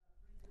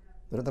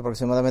Durante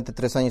aproximadamente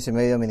 3 años y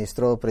medio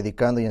ministró,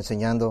 predicando y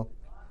enseñando,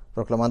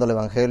 proclamando el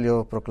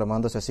Evangelio,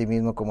 proclamándose a sí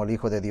mismo como el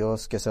Hijo de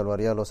Dios que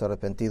salvaría a los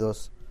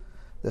arrepentidos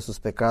de sus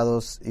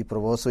pecados, y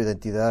probó su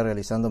identidad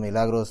realizando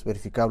milagros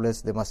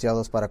verificables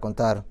demasiados para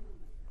contar.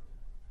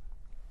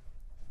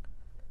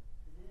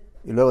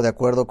 Y luego, de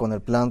acuerdo con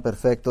el plan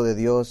perfecto de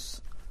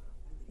Dios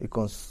y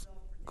con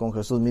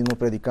Jesús mismo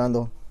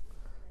predicando,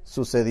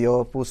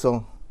 sucedió,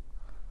 puso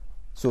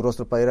su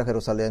rostro para ir a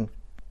Jerusalén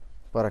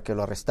para que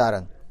lo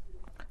arrestaran.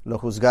 Lo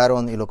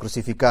juzgaron y lo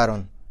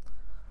crucificaron.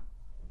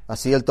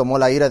 Así Él tomó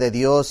la ira de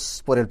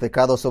Dios por el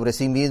pecado sobre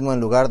sí mismo en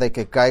lugar de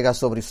que caiga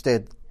sobre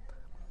usted.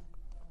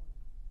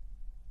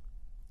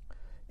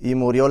 Y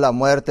murió la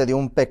muerte de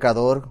un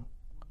pecador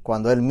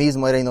cuando Él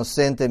mismo era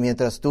inocente,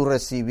 mientras tú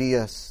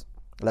recibías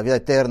la vida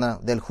eterna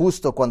del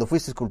justo cuando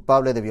fuiste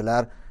culpable de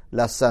violar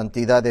la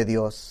santidad de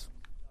Dios.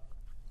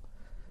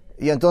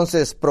 Y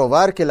entonces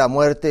probar que la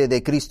muerte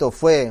de Cristo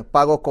fue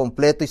pago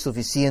completo y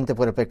suficiente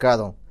por el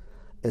pecado.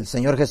 El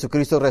Señor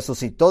Jesucristo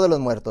resucitó de los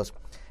muertos,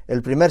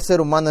 el primer ser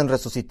humano en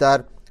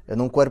resucitar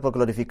en un cuerpo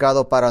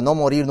glorificado para no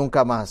morir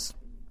nunca más.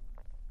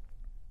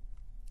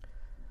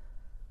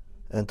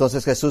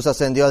 Entonces Jesús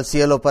ascendió al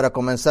cielo para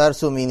comenzar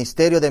su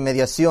ministerio de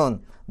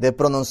mediación, de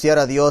pronunciar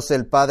a Dios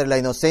el Padre la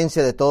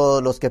inocencia de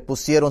todos los que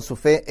pusieron su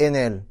fe en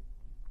Él.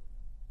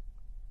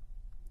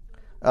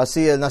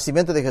 Así, el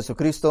nacimiento de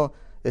Jesucristo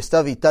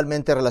está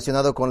vitalmente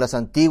relacionado con las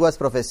antiguas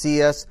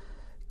profecías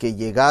que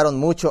llegaron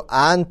mucho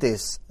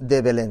antes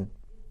de Belén.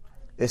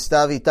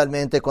 Está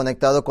vitalmente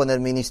conectado con el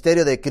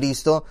ministerio de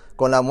Cristo,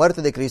 con la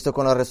muerte de Cristo,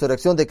 con la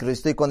resurrección de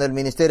Cristo y con el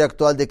ministerio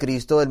actual de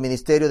Cristo, el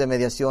ministerio de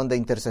mediación, de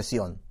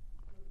intercesión.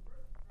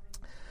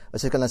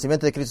 Así que el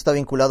nacimiento de Cristo está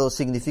vinculado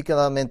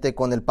significativamente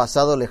con el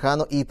pasado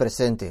lejano y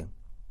presente.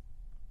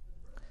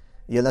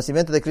 Y el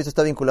nacimiento de Cristo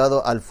está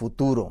vinculado al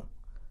futuro,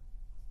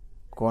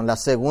 con la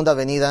segunda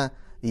venida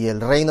y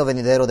el reino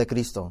venidero de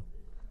Cristo.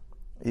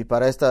 Y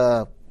para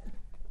esta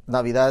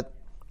Navidad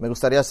me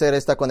gustaría hacer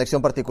esta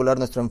conexión particular,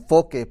 nuestro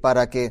enfoque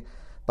para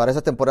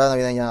esta temporada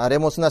navideña.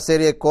 Haremos una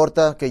serie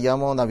corta que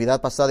llamo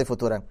Navidad pasada y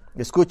futura.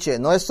 Escuche,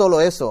 no es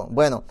solo eso.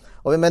 Bueno,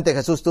 obviamente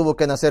Jesús tuvo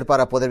que nacer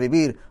para poder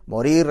vivir,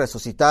 morir,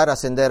 resucitar,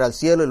 ascender al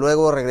cielo y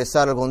luego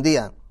regresar algún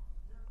día.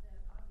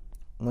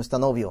 No es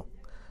tan obvio.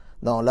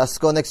 No, las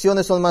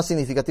conexiones son más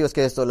significativas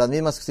que esto. Las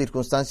mismas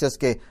circunstancias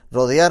que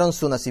rodearon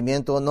su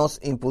nacimiento nos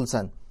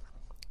impulsan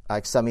a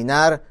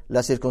examinar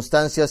las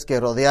circunstancias que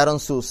rodearon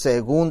su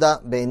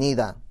segunda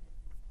venida.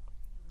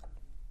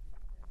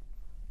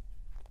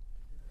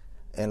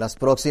 En las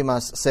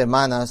próximas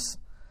semanas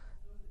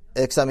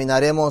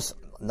examinaremos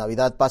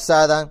Navidad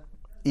pasada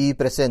y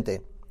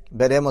presente.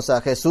 Veremos a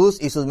Jesús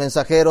y sus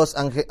mensajeros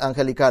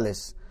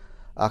angelicales,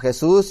 a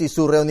Jesús y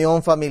su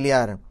reunión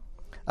familiar,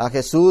 a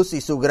Jesús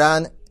y su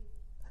gran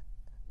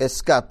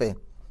escape,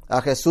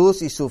 a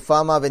Jesús y su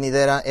fama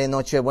venidera en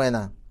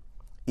Nochebuena.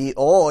 Y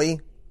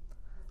hoy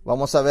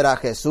vamos a ver a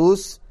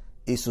Jesús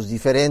y sus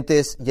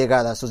diferentes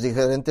llegadas, sus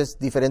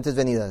diferentes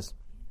venidas,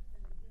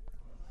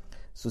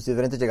 sus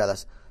diferentes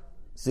llegadas.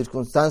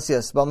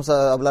 Circunstancias, vamos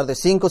a hablar de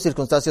 5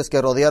 circunstancias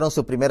que rodearon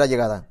su primera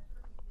llegada.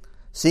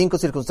 5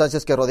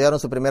 circunstancias que rodearon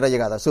su primera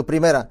llegada. Su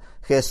primera,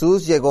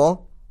 Jesús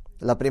llegó.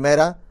 La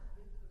primera,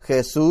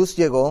 Jesús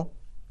llegó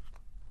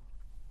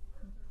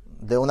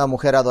de una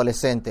mujer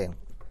adolescente.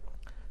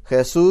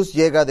 Jesús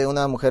llega de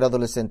una mujer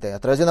adolescente, a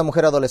través de una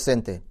mujer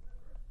adolescente.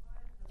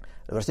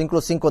 El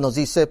versículo 5 nos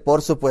dice,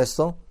 por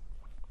supuesto,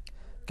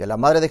 que la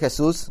madre de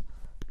Jesús,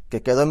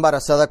 que quedó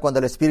embarazada cuando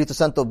el Espíritu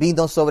Santo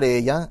vino sobre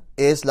ella,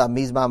 es la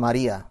misma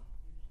María.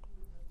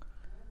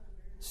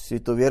 Si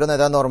tuviera una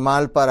edad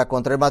normal para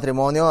contraer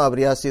matrimonio,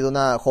 habría sido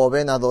una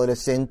joven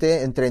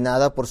adolescente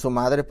entrenada por su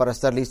madre para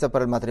estar lista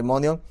para el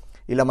matrimonio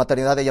y la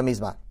maternidad de ella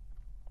misma.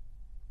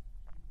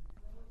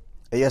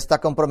 Ella está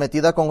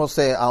comprometida con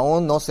José,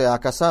 aún no se ha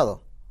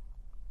casado.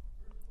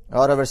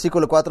 Ahora el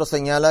versículo 4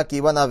 señala que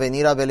iban a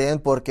venir a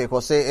Belén porque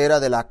José era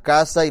de la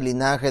casa y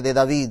linaje de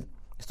David.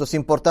 Esto es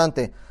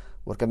importante,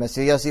 porque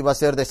Mesías iba a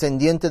ser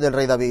descendiente del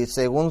rey David,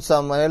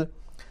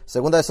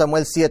 segunda de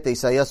Samuel 7,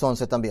 Isaías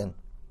 11 también.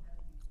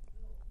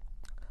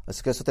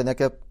 Así que eso tenía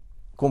que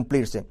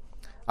cumplirse.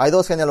 Hay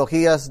 2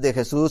 genealogías de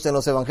Jesús en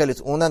los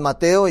evangelios, una en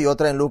Mateo y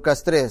otra en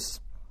Lucas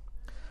 3.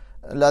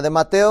 La de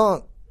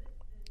Mateo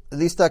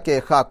lista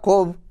que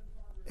Jacob,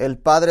 el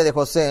padre de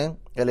José,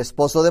 el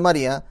esposo de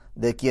María,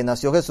 de quien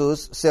nació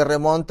Jesús, se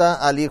remonta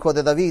al hijo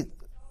de David,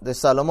 de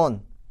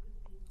Salomón.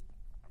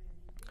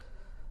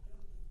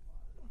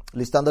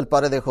 Listando el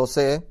padre de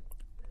José,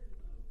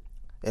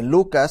 en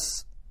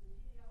Lucas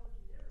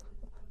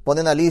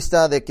ponen la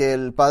lista de que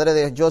el padre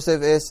de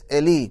Joseph es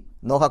Elí,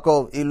 no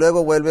Jacob, y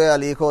luego vuelve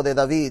al hijo de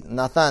David,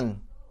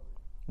 Natán,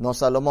 no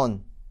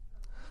Salomón.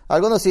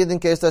 Algunos sienten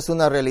que esta es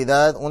una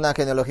realidad, una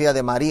genealogía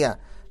de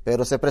María,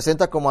 pero se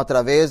presenta como a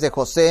través de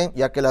José,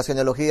 ya que las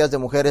genealogías de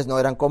mujeres no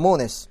eran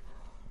comunes.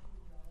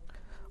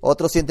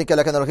 Otros sienten que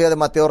la genealogía de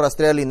Mateo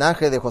rastrea el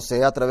linaje de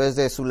José a través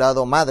de su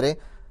lado madre,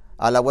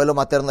 al abuelo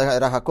materno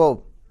era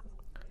Jacob.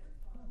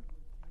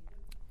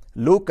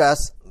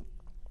 Lucas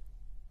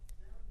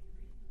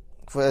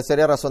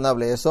sería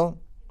razonable eso,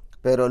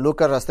 pero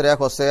Lucas rastrea a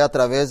José a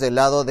través del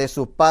lado de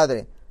su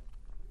padre.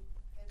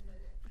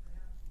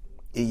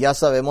 Y ya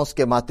sabemos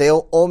que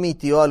Mateo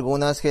omitió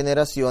algunas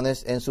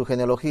generaciones en su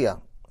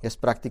genealogía. Es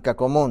práctica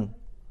común.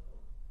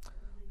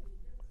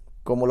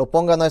 Como lo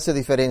ponga, no hace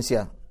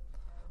diferencia.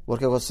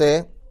 Porque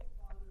José,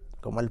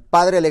 como el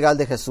padre legal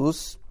de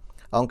Jesús,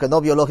 aunque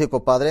no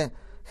biológico padre,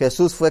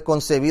 Jesús fue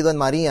concebido en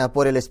María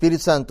por el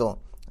Espíritu Santo.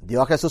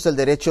 Dio a Jesús el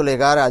derecho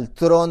legal al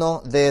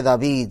trono de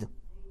David.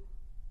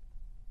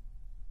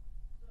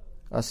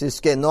 Así es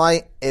que no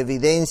hay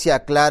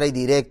evidencia clara y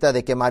directa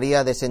de que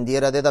María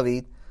descendiera de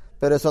David,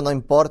 pero eso no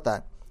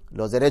importa.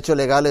 Los derechos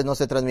legales no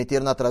se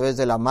transmitieron a través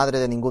de la madre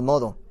de ningún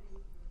modo.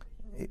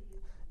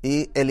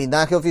 Y el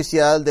linaje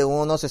oficial de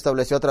uno se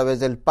estableció a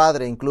través del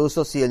padre,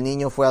 incluso si el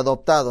niño fue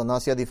adoptado, no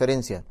hacía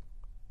diferencia.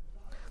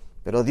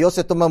 Pero Dios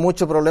se toma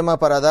mucho problema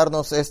para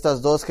darnos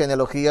estas dos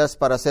genealogías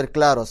para ser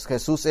claros.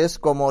 Jesús es,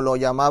 como lo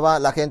llamaba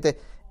la gente,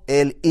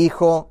 el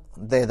hijo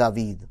de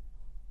David.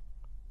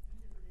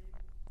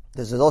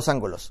 Desde dos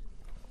ángulos.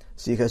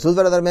 Si Jesús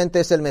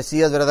verdaderamente es el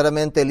Mesías,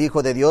 verdaderamente el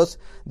Hijo de Dios,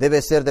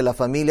 debe ser de la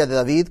familia de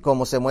David,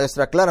 como se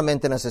muestra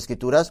claramente en las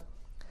Escrituras,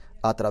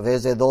 a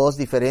través de dos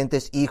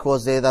diferentes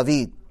hijos de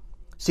David,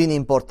 sin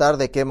importar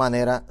de qué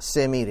manera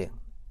se mire.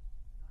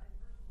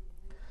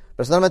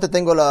 Personalmente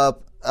tengo la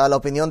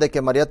opinión de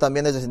que María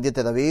también es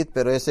descendiente de David,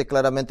 pero ese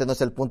claramente no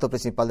es el punto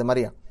principal de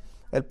María.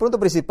 El punto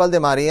principal de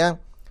María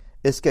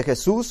es que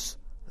Jesús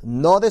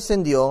no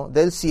descendió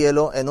del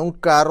cielo en un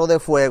carro de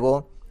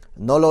fuego,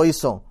 no lo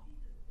hizo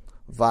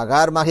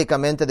vagar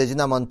mágicamente desde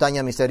una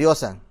montaña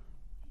misteriosa.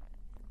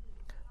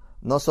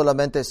 No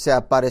solamente se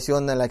apareció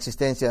en la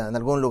existencia en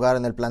algún lugar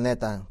en el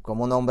planeta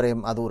como un hombre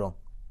maduro.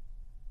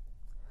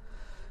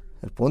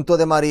 El punto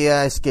de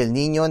María es que el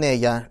niño en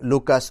ella,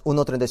 Lucas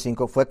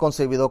 1:35, fue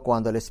concebido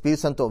cuando el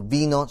Espíritu Santo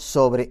vino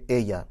sobre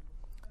ella.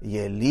 Y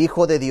el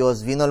Hijo de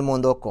Dios vino al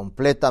mundo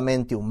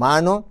completamente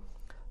humano,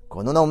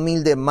 con una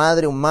humilde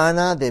madre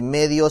humana de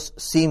medios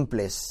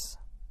simples.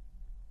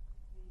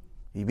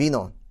 Y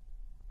vino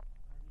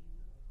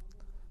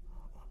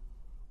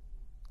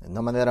de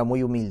una manera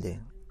muy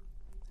humilde.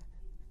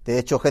 De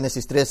hecho,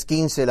 Génesis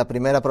 3:15, la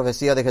primera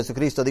profecía de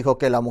Jesucristo, dijo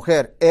que la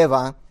mujer,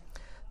 Eva,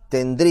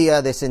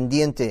 tendría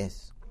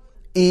descendientes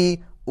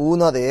y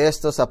uno de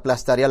estos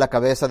aplastaría la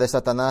cabeza de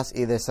Satanás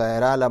y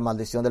deshacerá la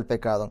maldición del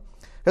pecado.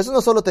 Jesús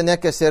no solo tenía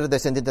que ser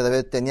descendiente de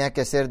David, tenía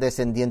que ser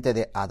descendiente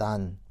de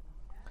Adán.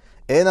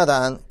 En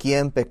Adán,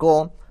 quien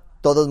pecó,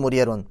 todos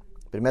murieron.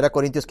 1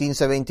 Corintios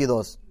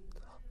 15:22.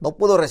 No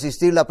pudo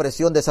resistir la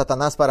presión de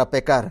Satanás para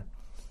pecar.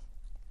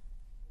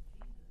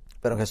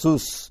 Pero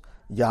Jesús,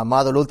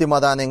 llamado el último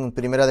Adán en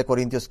 1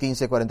 Corintios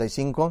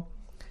 15:45,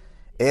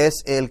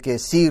 es el que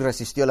sí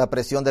resistió la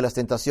presión de las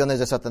tentaciones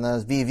de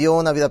Satanás, vivió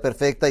una vida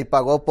perfecta y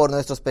pagó por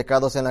nuestros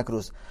pecados en la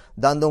cruz,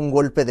 dando un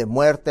golpe de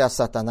muerte a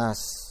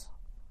Satanás.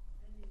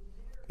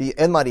 Y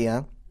en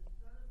María,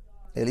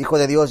 el Hijo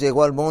de Dios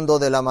llegó al mundo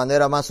de la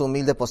manera más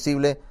humilde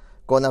posible,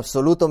 con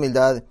absoluta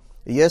humildad,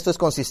 y esto es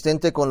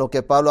consistente con lo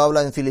que Pablo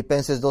habla en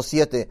Filipenses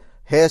 2:7.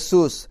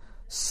 Jesús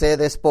se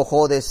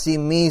despojó de sí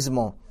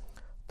mismo,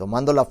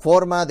 tomando la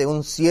forma de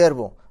un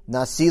siervo,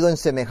 nacido en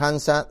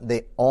semejanza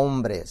de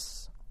hombres.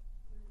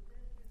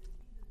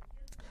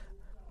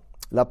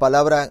 La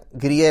palabra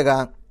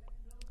griega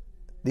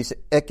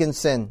dice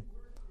ekensen,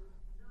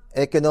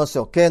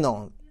 ekenoso,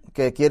 keno,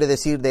 que quiere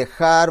decir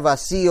dejar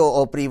vacío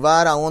o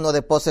privar a uno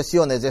de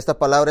posesiones. Esta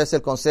palabra es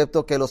el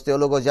concepto que los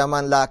teólogos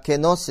llaman la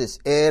kenosis,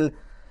 el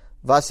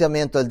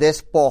vaciamiento, el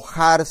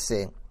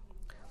despojarse.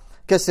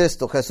 ¿Qué es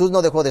esto? Jesús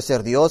no dejó de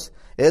ser Dios,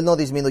 Él no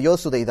disminuyó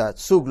su deidad,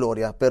 su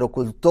gloria, pero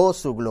ocultó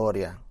su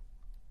gloria.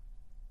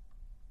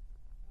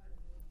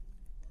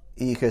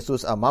 Y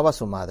Jesús amaba a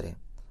su madre.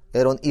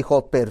 Era un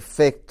hijo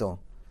perfecto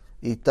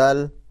y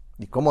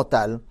como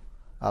tal,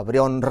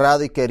 habría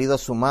honrado y querido a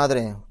su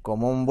madre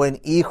como un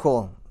buen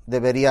hijo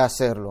debería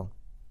hacerlo.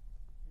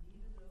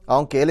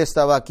 Aunque Él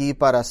estaba aquí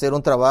para hacer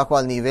un trabajo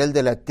al nivel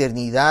de la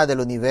eternidad del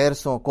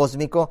universo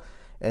cósmico,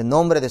 en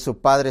nombre de su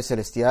Padre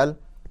Celestial,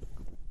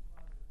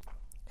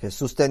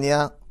 Jesús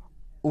tenía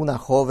una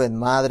joven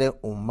madre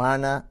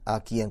humana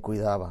a quien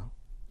cuidaba.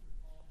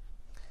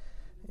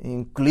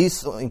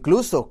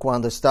 Incluso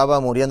cuando estaba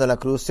muriendo en la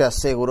cruz, se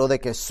aseguró de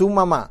que su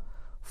mamá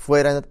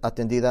fuera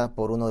atendida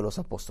por uno de los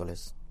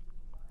apóstoles.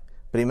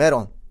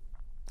 Primero,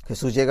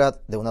 Jesús llega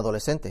de un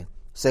adolescente.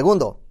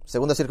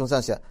 Segunda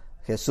circunstancia,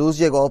 Jesús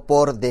llegó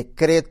por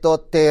decreto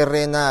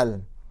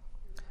terrenal.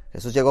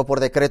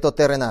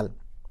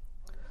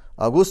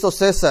 Augusto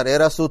César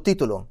era su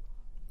título.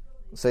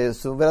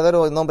 Su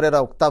verdadero nombre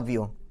era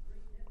Octavio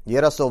y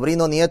era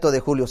sobrino nieto de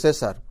Julio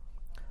César.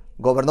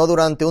 Gobernó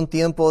durante un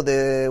tiempo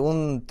de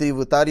un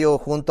tributario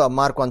junto a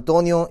Marco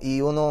Antonio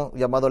y uno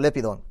llamado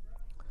Lépido.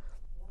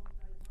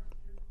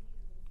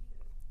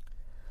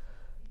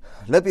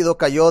 Lépido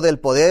cayó del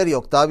poder y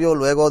Octavio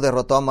luego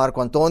derrotó a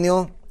Marco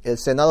Antonio. El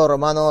Senado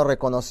romano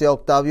reconoció a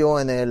Octavio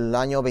en el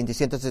año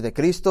 27 a.C.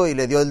 y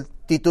le dio el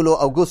título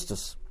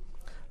Augustus.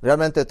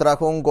 Realmente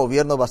trajo un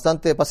gobierno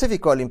bastante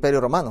pacífico al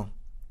Imperio Romano.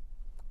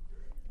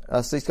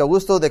 Así que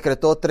Augusto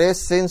decretó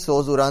 3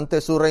 censos durante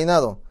su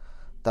reinado.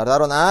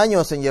 Tardaron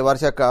años en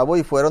llevarse a cabo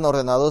y fueron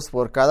ordenados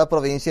por cada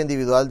provincia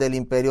individual del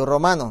Imperio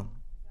Romano.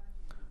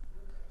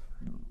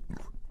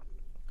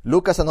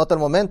 Lucas anota el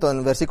momento, en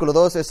el versículo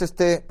 2,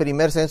 este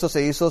primer censo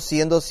se hizo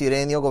siendo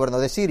Cirenio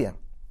gobernador de Siria.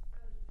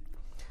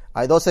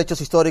 Hay 2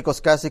 hechos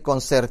históricos casi con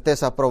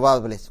certeza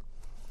probables.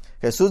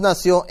 Jesús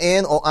nació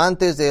en o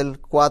antes del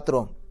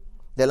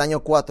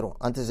año 4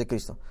 antes de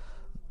Cristo.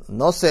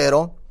 No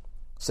 0,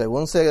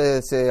 según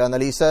se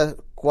analiza,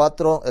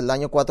 el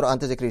año 4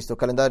 antes de Cristo,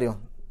 calendario.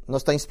 No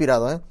está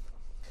inspirado,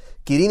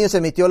 Quirinio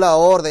emitió la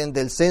orden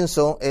del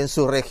censo en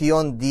su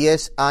región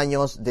 10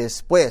 años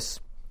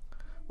después.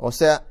 O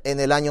sea, en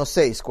el año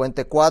 6,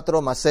 cuente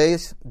 4 más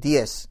 6,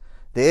 10.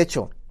 De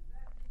hecho,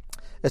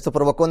 esto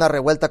provocó una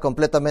revuelta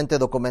completamente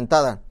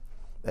documentada.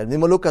 El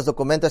mismo Lucas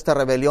documenta esta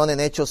rebelión en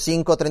Hechos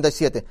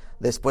 5:37.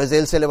 Después de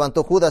él se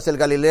levantó Judas el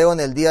Galileo en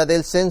el día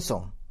del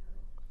censo.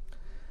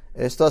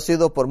 Esto ha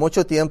sido por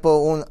mucho tiempo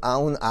un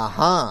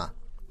ajá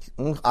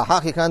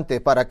gigante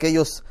para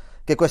aquellos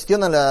que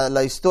cuestionan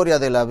la historia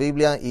de la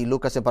Biblia y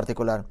Lucas en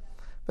particular.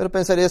 Pero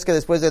pensarías que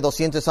después de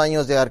 200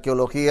 años de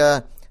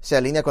arqueología se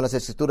alinea con las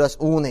Escrituras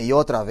una y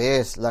otra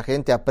vez, la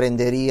gente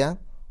aprendería.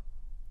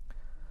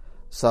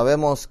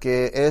 Sabemos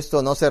que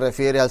esto no se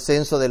refiere al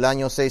censo del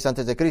año 6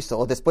 antes de Cristo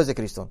o después de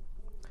Cristo.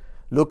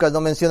 Lucas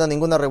no menciona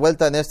ninguna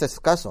revuelta en este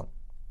caso.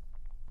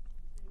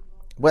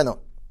 Bueno,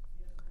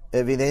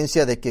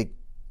 evidencia de que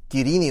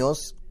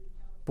Quirinios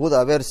pudo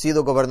haber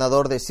sido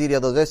gobernador de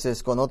Siria 2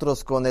 veces, con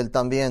otros con él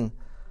también.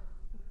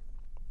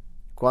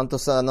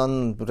 ¿Cuántos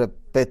han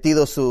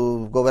repetido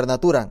su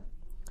gobernatura?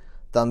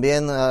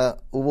 También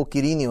hubo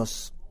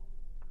Quirinios.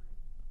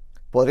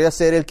 ¿Podría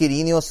ser el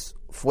Quirinios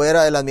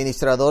fuera el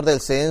administrador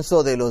del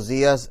censo de los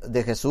días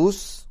de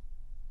Jesús?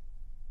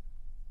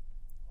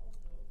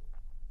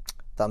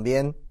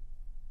 También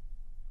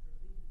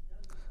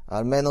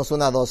al menos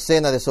una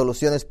docena de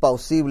soluciones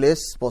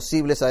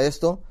posibles a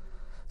esto,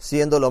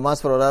 siendo lo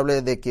más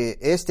probable de que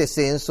este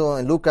censo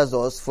en Lucas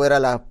 2 fuera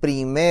la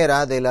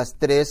primera de las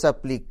 3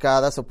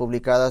 aplicadas o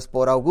publicadas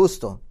por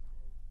Augusto.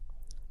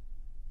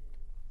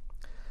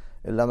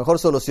 La mejor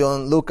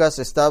solución, Lucas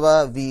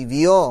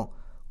vivió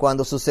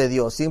cuando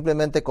sucedió.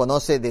 Simplemente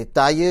conoce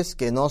detalles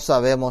que no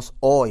sabemos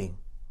hoy.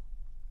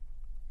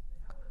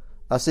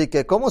 Así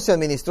que, ¿cómo se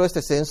administró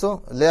este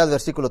censo? Lea el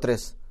versículo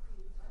 3.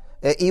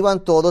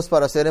 Iban todos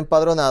para ser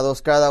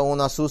empadronados, cada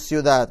uno a su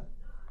ciudad.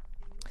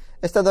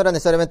 Esta no era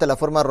necesariamente la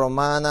forma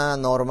romana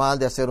normal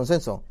de hacer un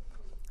censo.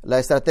 La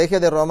estrategia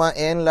de Roma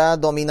en la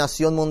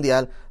dominación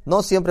mundial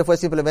no siempre fue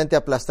simplemente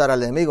aplastar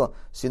al enemigo,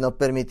 sino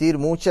permitir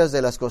muchas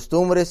de las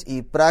costumbres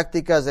y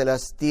prácticas de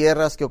las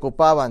tierras que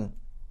ocupaban.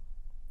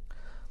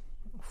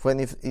 Fue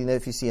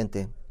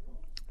ineficiente.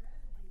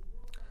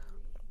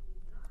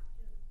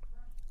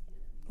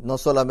 No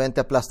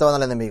solamente aplastaban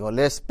al enemigo,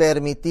 les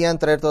permitían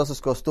traer todas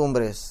sus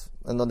costumbres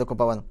en donde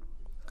ocupaban.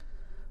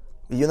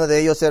 Y uno de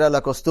ellos era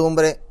la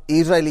costumbre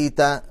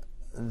israelita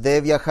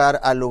de viajar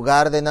al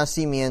lugar de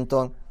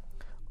nacimiento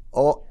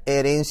o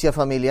herencia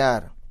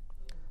familiar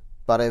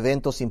para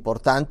eventos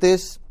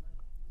importantes,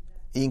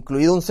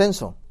 incluido un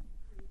censo.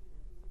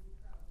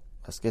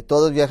 Así que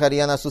todos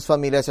viajarían a sus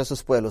familias, a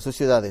sus pueblos, sus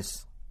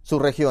ciudades,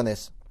 sus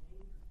regiones.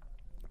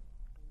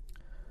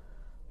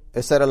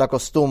 Esa era la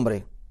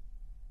costumbre.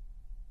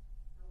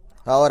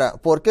 Ahora,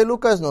 ¿por qué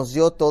Lucas nos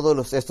dio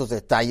todos estos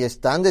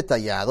detalles tan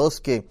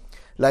detallados que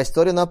la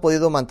historia no ha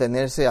podido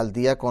mantenerse al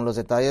día con los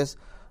detalles?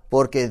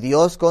 Porque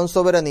Dios con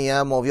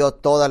soberanía movió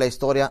toda la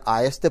historia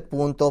a este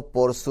punto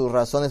por sus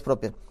razones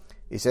propias.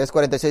 Isaías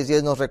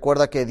 46:10 nos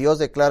recuerda que Dios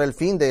declara el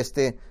fin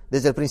desde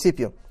el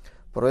principio.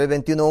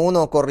 Proverbios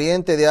 21:1,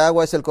 corriente de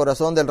agua es el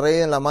corazón del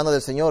rey en la mano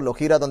del Señor, lo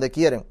gira donde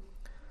quiere.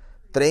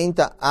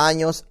 30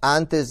 años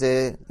antes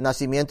del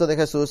nacimiento de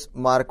Jesús,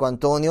 Marco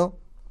Antonio,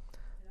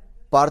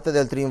 parte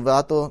del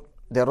triunvirato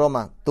de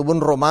Roma, tuvo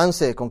un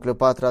romance con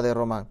Cleopatra de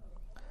Roma,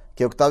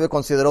 que Octavio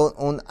consideró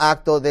un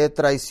acto de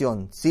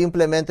traición.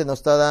 Simplemente nos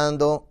está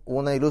dando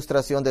una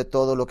ilustración de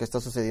todo lo que está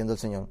sucediendo el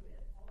Señor.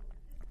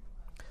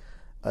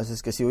 Así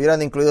es que si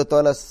hubieran incluido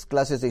todas las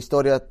clases de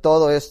historia,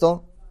 todo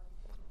esto,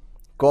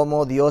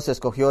 cómo Dios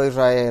escogió a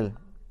Israel,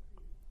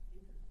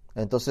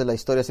 entonces la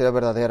historia sería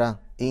verdadera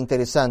e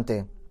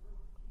interesante.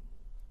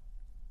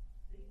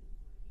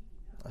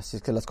 Así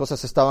es que las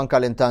cosas se estaban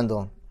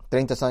calentando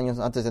 30 años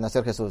antes de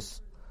nacer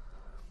Jesús.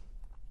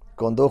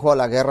 Condujo a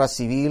la guerra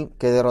civil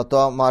que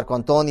derrotó a Marco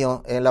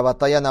Antonio en la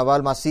batalla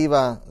naval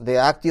masiva de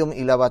Actium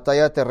y la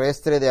batalla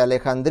terrestre de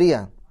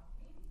Alejandría.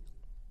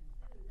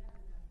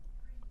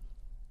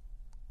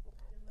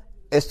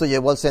 Esto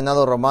llevó al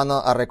Senado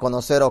romano a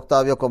reconocer a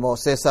Octavio como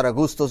César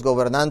Augustus,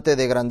 gobernante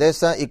de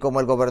grandeza, y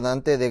como el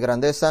gobernante de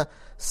grandeza,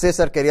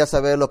 César quería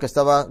saber lo que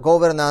estaba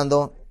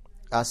gobernando,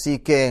 así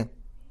que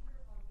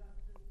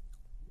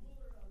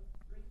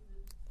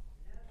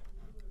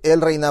él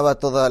reinaba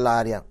toda la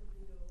área.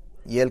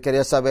 Y él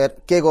quería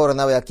saber qué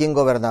gobernaba y a quién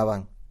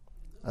gobernaban.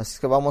 Así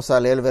que vamos a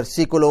leer el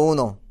versículo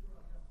 1.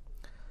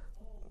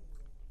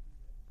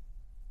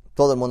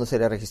 Todo el mundo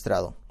sería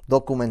registrado,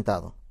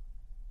 documentado.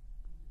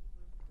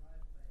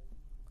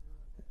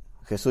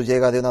 Jesús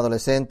llega de un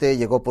adolescente,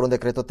 llegó por un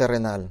decreto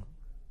terrenal.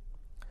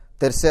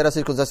 Tercera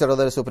circunstancia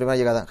alrededor de su primera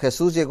llegada.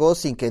 Jesús llegó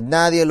sin que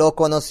nadie lo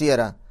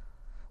conociera.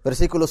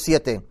 Versículo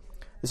 7.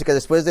 Dice que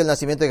después del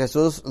nacimiento de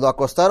Jesús lo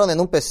acostaron en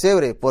un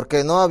pesebre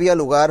porque no había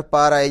lugar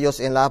para ellos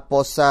en la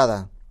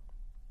posada.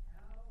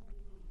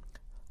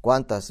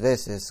 ¿Cuántas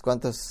veces,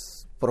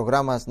 cuántos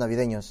programas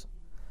navideños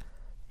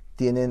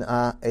tienen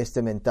a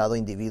este mentado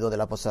individuo de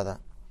la posada?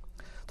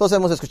 Todos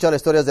hemos escuchado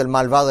historias del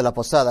malvado de la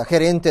posada,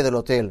 gerente del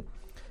hotel,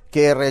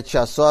 que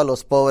rechazó a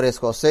los pobres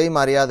José y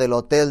María del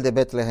hotel de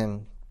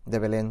Bethlehem, de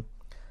Belén.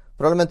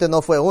 Probablemente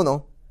no fue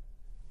uno.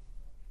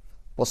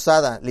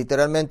 Posada,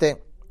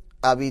 literalmente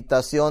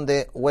habitación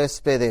de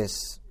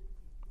huéspedes.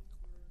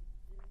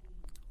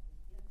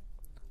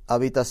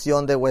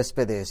 Habitación de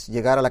huéspedes,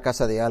 llegar a la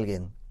casa de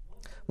alguien.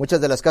 Muchas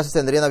de las casas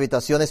tendrían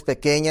habitaciones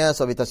pequeñas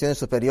o habitaciones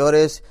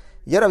superiores,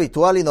 y era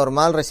habitual y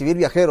normal recibir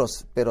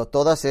viajeros, pero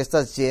todas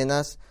estas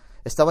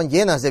estaban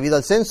llenas debido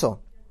al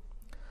censo.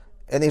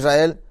 En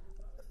Israel,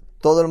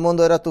 todo el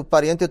mundo era tu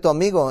pariente y tu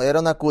amigo, era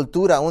una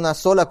cultura, una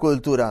sola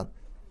cultura.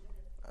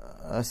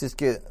 Así es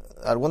que, de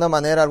alguna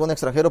manera, algún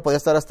extranjero podía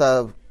estar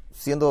hasta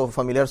siendo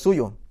familiar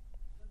suyo.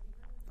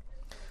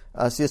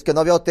 Así es que no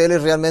había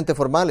hoteles realmente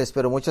formales,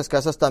 pero muchas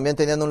casas también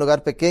tenían un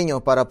lugar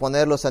pequeño para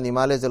poner los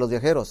animales de los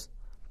viajeros,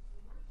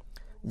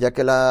 ya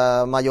que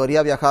la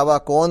mayoría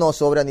viajaba con o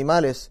sobre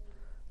animales.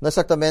 No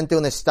exactamente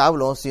un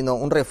establo, sino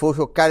un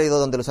refugio cálido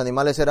donde los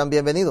animales eran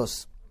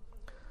bienvenidos.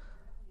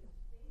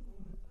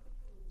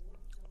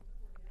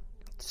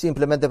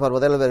 Simplemente para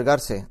poder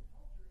albergarse.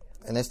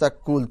 En esta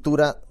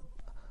cultura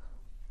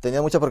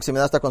tenía mucha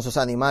proximidad hasta con sus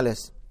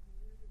animales.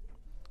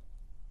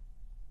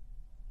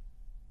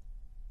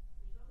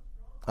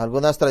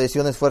 Algunas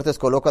tradiciones fuertes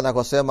colocan a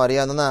José y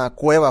María en una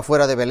cueva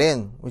fuera de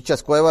Belén.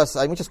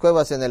 Hay muchas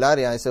cuevas en el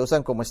área y se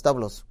usan como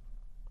establos.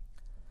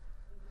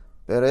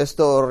 Pero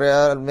esto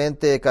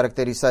realmente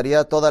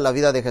caracterizaría toda la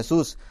vida de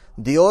Jesús.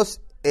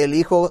 Dios, el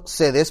Hijo,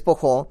 se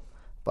despojó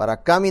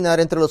para caminar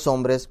entre los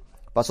hombres,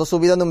 pasó su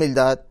vida en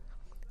humildad,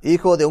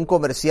 hijo de un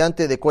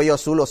comerciante de cuello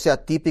azul, o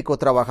sea, típico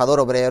trabajador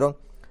obrero,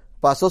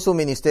 pasó su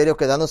ministerio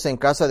quedándose en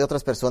casa de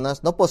otras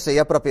personas, no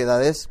poseía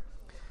propiedades,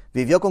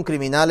 vivió con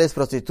criminales,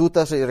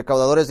 prostitutas y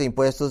recaudadores de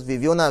impuestos,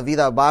 vivió una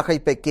vida baja y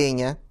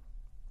pequeña.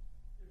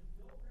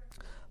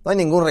 No hay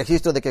ningún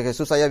registro de que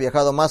Jesús haya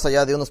viajado más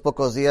allá de unos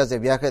pocos días de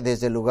viaje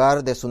desde el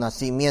lugar de su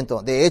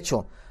nacimiento. De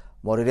hecho,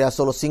 moriría a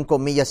solo 5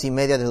 millas y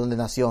media de donde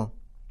nació.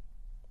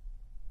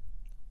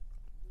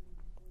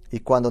 Y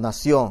cuando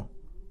nació,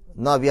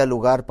 no había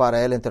lugar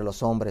para él entre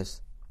los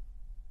hombres.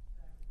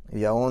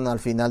 Y aún al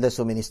final de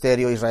su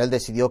ministerio, Israel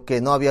decidió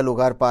que no había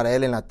lugar para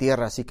él en la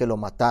tierra, así que lo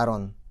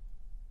mataron.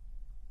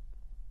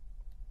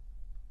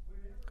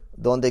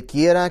 Donde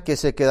quiera que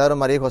se quedaron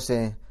María y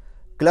José,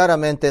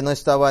 claramente no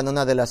estaba en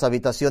una de las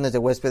habitaciones de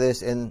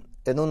huéspedes en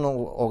un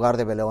hogar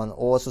de Belén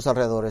o sus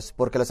alrededores,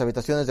 porque las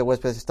habitaciones de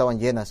huéspedes estaban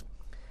llenas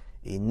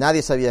y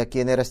nadie sabía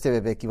quién era este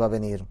bebé que iba a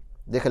venir.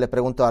 Déjale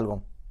pregunto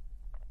algo.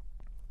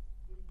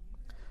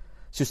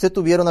 Si usted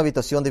tuviera una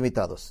habitación de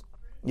invitados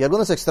y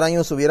algunos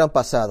extraños hubieran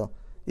pasado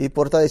y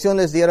por tradición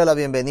les diera la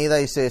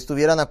bienvenida y se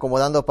estuvieran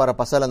acomodando para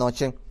pasar la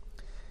noche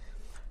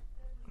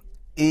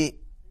y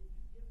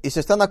se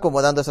están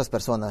acomodando esas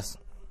personas,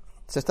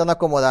 se están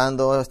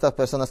acomodando estas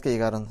personas que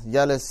llegaron,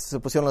 ya les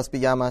pusieron los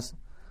pijamas,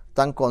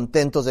 tan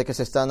contentos de que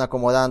se están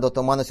acomodando,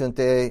 tomándose un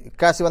té,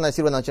 casi van a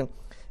decir buenas noches,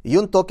 y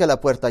un toque a la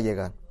puerta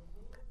llega.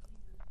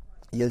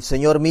 Y el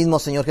Señor mismo,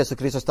 Señor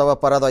Jesucristo, estaba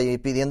parado ahí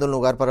pidiendo un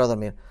lugar para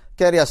dormir.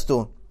 ¿Qué harías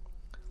tú?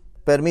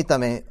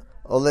 Permítame,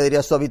 o le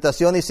diría a su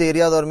habitación y se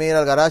iría a dormir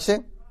al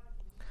garaje,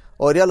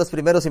 o iría a los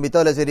primeros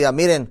invitados y les diría,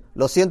 miren,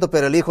 lo siento,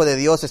 pero el Hijo de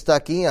Dios está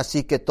aquí,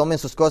 así que tomen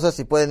sus cosas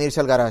y pueden irse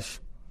al garaje.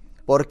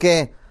 ¿Por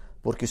qué?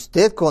 Porque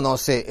usted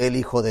conoce el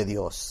Hijo de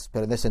Dios,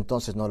 pero en ese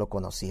entonces no lo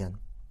conocían.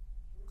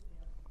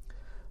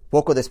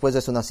 Poco después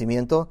de su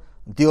nacimiento,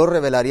 Dios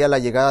revelaría la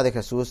llegada de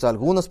Jesús a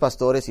algunos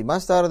pastores y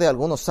más tarde a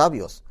algunos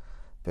sabios.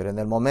 Pero en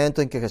el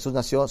momento en que Jesús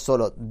nació,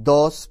 solo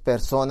 2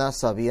 personas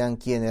sabían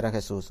quién era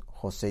Jesús,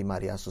 José y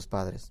María, sus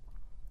padres.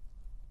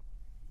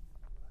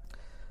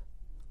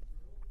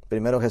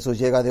 Primero, Jesús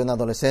llega de un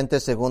adolescente.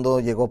 Segundo,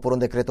 llegó por un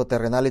decreto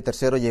terrenal. Y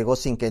tercero, llegó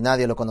sin que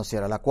nadie lo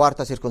conociera. La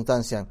cuarta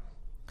circunstancia,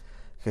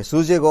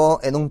 Jesús llegó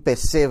en un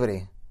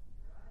pesebre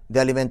de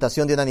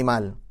alimentación de un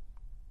animal,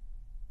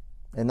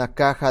 en una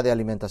caja de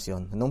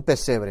alimentación, en un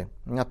pesebre,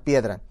 una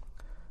piedra.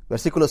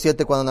 Versículo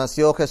 7, cuando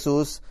nació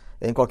Jesús,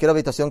 en cualquier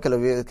habitación que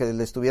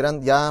le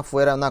estuvieran, ya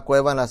fuera una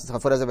cueva en las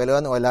afueras de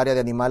Belén o el área de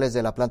animales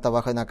de la planta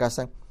baja de una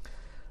casa,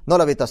 no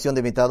la habitación de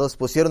invitados,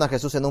 pusieron a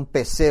Jesús en un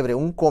pesebre,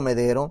 un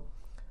comedero,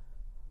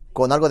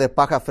 con algo de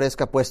paja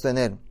fresca puesto en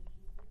él.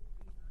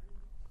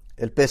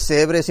 El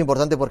pesebre es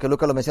importante porque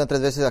Lucas lo menciona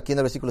 3 veces aquí en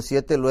el versículo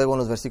 7, luego en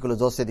los versículos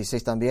 12 y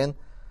 16 también.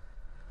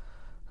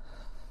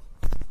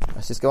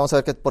 Así es que vamos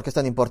a ver por qué es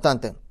tan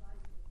importante.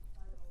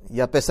 Y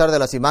a pesar de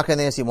las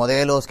imágenes y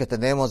modelos que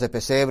tenemos de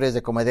pesebres,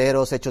 de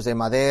comederos hechos de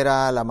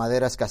madera, la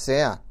madera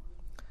escasea.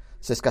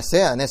 Se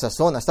escasea en esa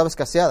zona, estaba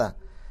escaseada.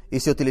 Y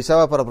se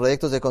utilizaba para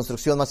proyectos de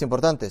construcción más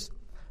importantes.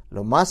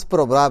 Lo más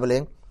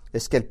probable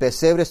es que el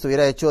pesebre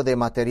estuviera hecho de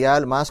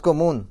material más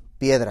común,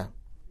 piedra.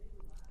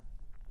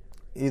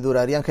 Y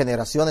durarían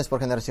generaciones por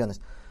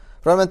generaciones.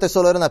 Probablemente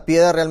solo era una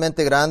piedra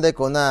realmente grande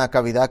con una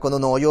cavidad, con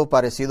un hoyo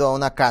parecido a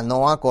una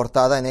canoa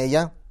cortada en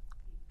ella.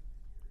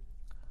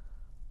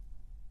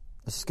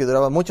 Así es que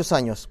duraba muchos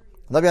años.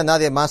 No había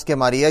nadie más que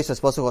María y su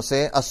esposo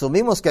José.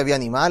 Asumimos que había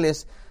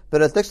animales,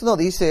 pero el texto no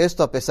dice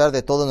esto a pesar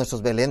de todos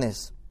nuestros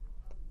belenes.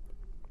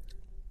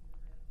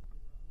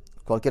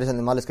 Cualquier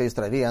animales que ellos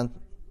traerían.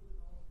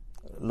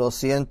 Lo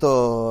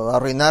siento,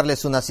 arruinarles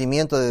su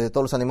nacimiento de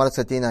todos los animales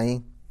que tiene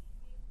ahí.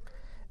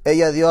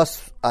 Ella dio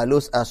a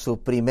luz a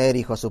su primer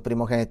hijo, a su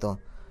primogénito.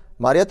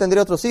 María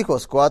tendría otros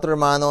hijos, 4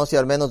 hermanos y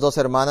al menos 2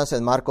 hermanas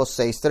en Marcos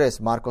 6.3.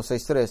 Marcos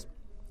 6.3.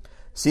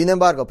 Sin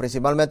embargo,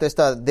 principalmente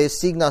esta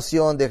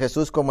designación de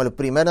Jesús como el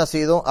primer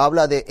nacido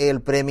habla de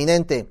el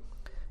preeminente,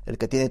 el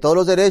que tiene todos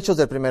los derechos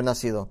del primer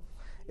nacido,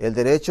 el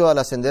derecho al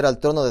ascender al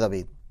trono de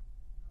David.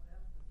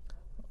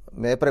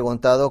 Me he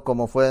preguntado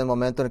cómo fue el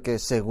momento en que el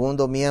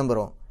segundo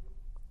miembro,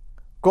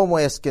 cómo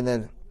es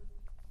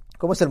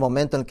el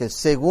momento en que el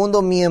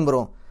segundo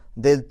miembro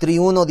del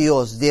triuno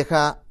Dios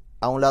deja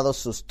a un lado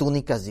sus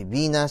túnicas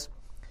divinas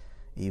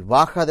y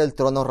baja del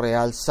trono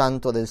real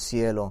santo del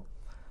cielo,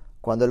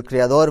 cuando el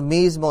Creador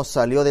mismo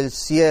salió del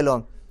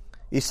cielo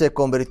y se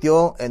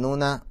convirtió en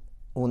una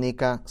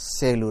única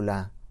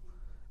célula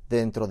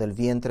dentro del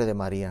vientre de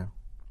María.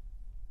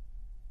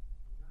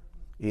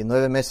 Y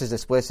 9 meses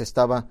después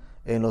estaba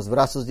en los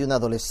brazos de un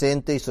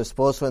adolescente y su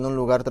esposo en un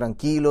lugar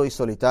tranquilo y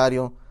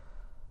solitario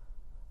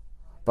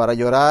para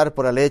llorar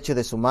por la leche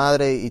de su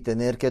madre y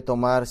tener que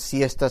tomar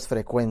siestas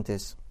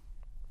frecuentes.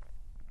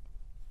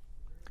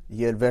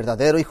 Y el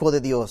verdadero Hijo de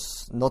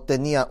Dios no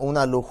tenía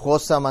una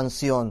lujosa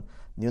mansión,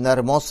 ni una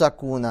hermosa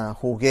cuna,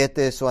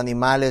 juguetes o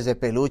animales de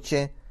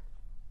peluche.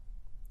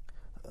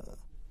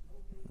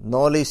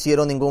 No le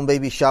hicieron ningún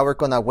baby shower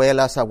con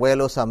abuelas,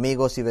 abuelos,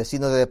 amigos y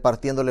vecinos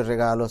repartiéndole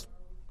regalos.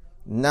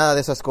 Nada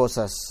de esas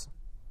cosas.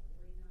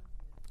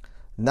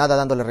 Nada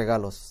dándole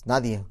regalos.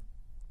 Nadie.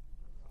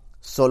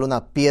 Solo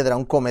una piedra,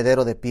 un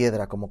comedero de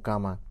piedra como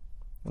cama.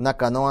 Una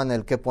canoa en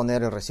el que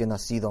poner el recién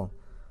nacido.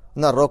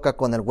 Una roca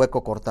con el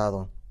hueco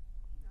cortado.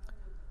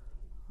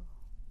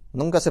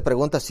 Nunca se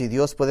pregunta si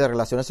Dios puede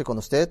relacionarse con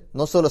usted.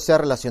 No solo se ha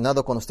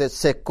relacionado con usted,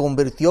 se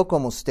convirtió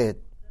como usted.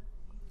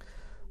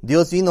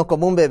 Dios vino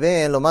como un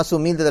bebé en lo más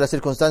humilde de las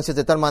circunstancias,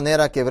 de tal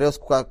manera que Hebreos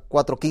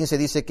 4:15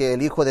 dice que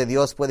el Hijo de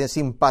Dios puede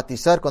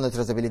simpatizar con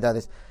nuestras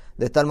debilidades,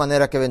 de tal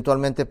manera que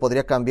eventualmente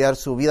podría cambiar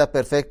su vida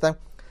perfecta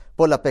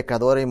por la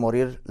pecadora y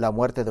morir la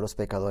muerte de los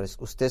pecadores.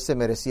 Usted se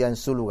merecía en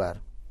su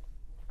lugar.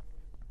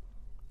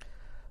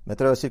 Me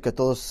atrevo a decir que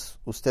todos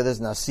ustedes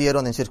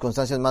nacieron en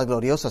circunstancias más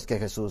gloriosas que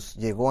Jesús.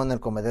 Llegó en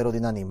el comedero de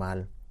un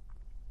animal.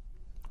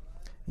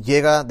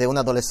 Llega de un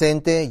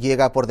adolescente,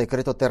 llega por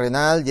decreto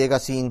terrenal, llega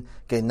sin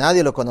que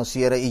nadie lo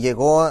conociera y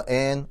llegó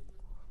en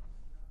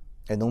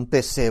un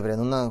pesebre, en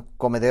un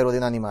comedero de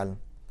un animal.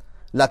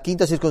 La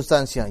quinta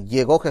circunstancia,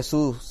 llegó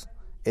Jesús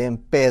en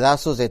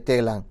pedazos de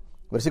tela.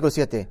 Versículo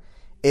 7.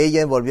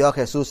 Ella envolvió a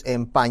Jesús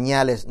en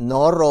pañales,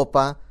 no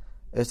ropa.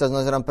 Estas no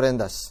eran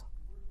prendas.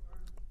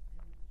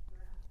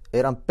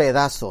 Eran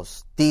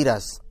pedazos,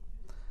 tiras.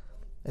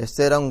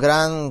 Este era un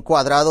gran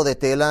cuadrado de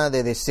tela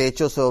de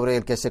desecho sobre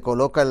el que se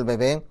coloca el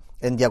bebé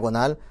en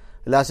diagonal.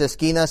 Las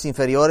esquinas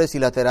inferiores y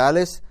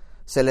laterales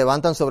se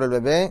levantan sobre el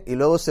bebé y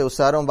luego se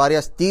usaron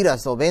varias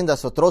tiras o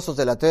vendas o trozos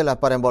de la tela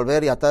para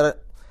envolver y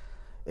atar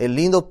el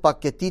lindo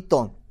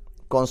paquetito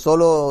con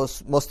solo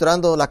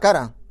mostrando la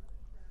cara,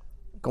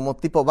 como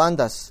tipo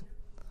bandas.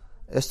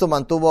 Esto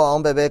mantuvo a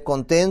un bebé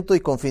contento y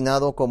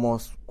confinado como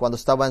cuando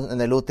estaba en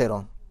el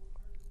útero.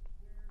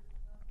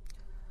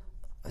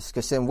 Es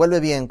que se envuelve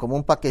bien, como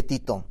un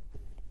paquetito.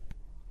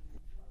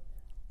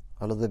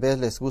 A los bebés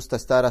les gusta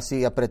estar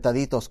así,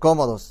 apretaditos,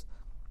 cómodos.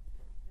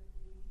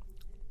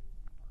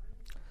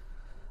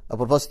 A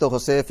propósito,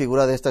 José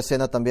figura de esta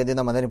escena también de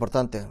una manera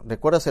importante.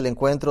 ¿Recuerdas el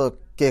encuentro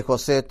que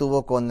José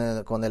tuvo con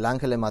el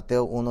ángel en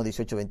Mateo 1,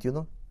 18,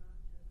 21?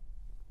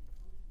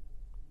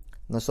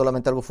 No es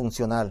solamente algo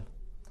funcional.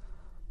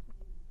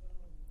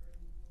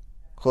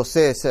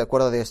 José se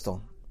acuerda de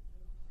esto.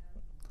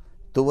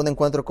 Tuvo un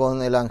encuentro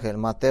con el ángel,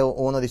 Mateo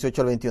 1,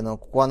 18 al 21.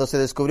 Cuando se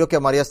descubrió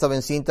que María estaba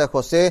encinta,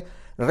 José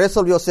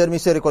resolvió ser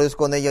misericordioso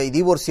con ella y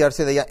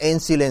divorciarse de ella en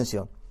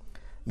silencio,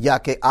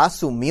 ya que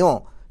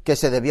asumió que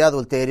se debía a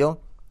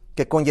adulterio,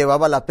 que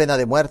conllevaba la pena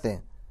de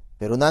muerte.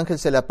 Pero un ángel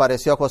se le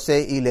apareció a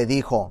José y le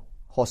dijo: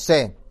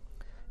 José,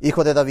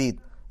 hijo de David,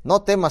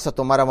 no temas a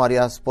tomar a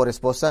María por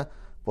esposa,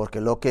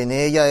 porque lo que en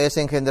ella es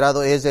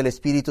engendrado es del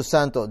Espíritu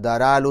Santo.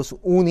 Dará a luz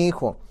un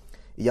hijo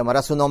y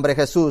llamará su nombre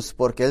Jesús,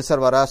 porque él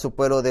salvará a su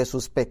pueblo de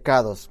sus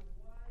pecados.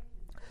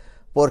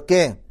 ¿Por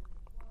qué,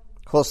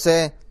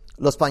 José,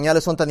 los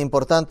pañales son tan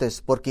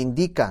importantes? Porque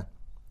indica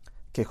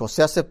que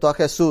José aceptó a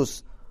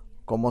Jesús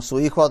como su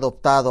hijo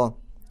adoptado,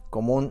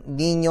 como un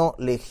niño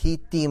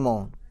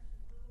legítimo.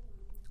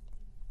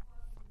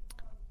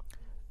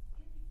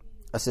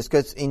 Así es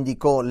que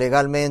indicó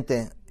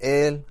legalmente,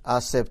 él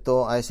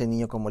aceptó a ese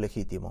niño como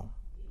legítimo.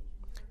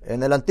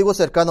 En el antiguo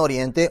cercano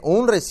oriente,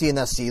 un recién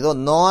nacido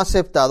no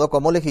aceptado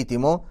como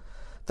legítimo,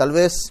 tal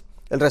vez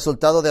el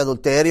resultado de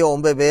adulterio o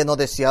un bebé no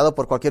deseado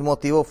por cualquier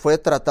motivo, fue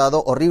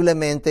tratado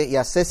horriblemente y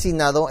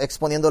asesinado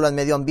exponiéndolo al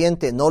medio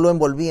ambiente. No lo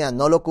envolvían,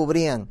 no lo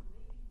cubrían.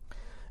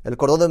 El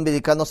cordón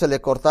umbilical no se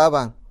le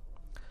cortaba,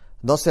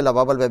 no se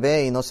lavaba el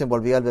bebé y no se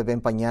envolvía el bebé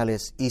en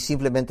pañales, y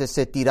simplemente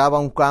se tiraba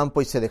a un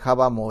campo y se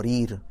dejaba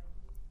morir.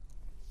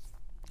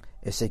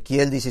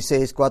 Ezequiel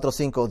 16, 4,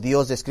 5,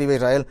 Dios describe a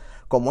Israel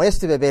como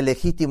este bebé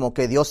legítimo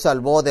que Dios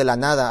salvó de la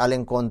nada al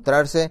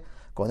encontrarse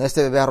con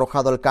este bebé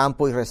arrojado al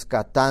campo y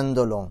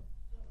rescatándolo.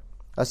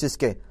 Así es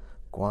que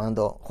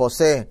cuando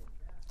José,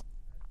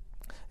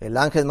 el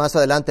ángel más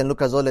adelante en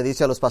Lucas 2 le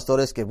dice a los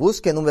pastores que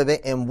busquen un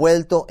bebé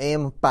envuelto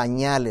en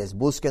pañales,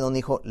 busquen un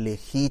hijo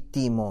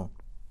legítimo.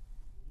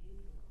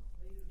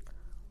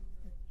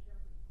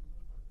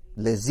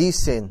 Les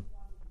dicen,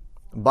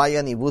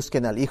 vayan y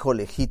busquen al hijo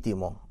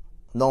legítimo,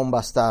 no un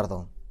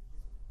bastardo.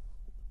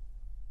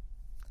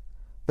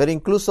 Pero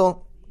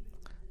incluso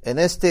en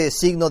este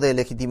signo de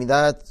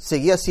legitimidad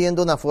seguía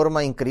siendo una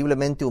forma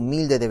increíblemente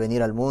humilde de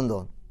venir al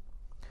mundo.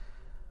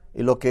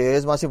 Y lo que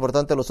es más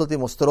importante, los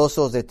últimos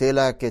trozos de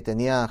tela que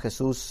tenía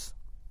Jesús,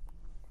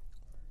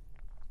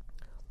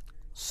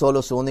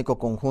 solo su único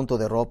conjunto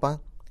de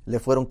ropa,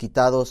 le fueron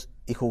quitados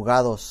y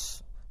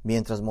jugados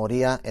mientras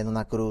moría en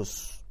una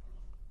cruz.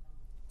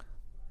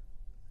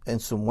 En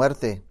su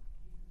muerte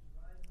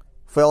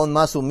fue aún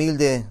más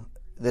humilde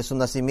de su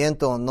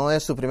nacimiento. No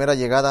es su primera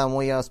llegada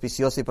muy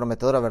auspiciosa y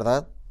prometedora,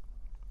 ¿verdad?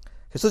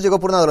 Jesús llegó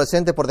por un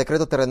adolescente por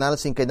decreto terrenal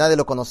sin que nadie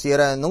lo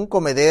conociera, en un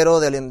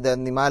comedero de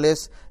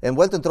animales,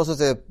 envuelto en trozos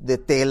de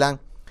tela.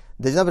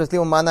 Desde una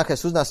perspectiva humana,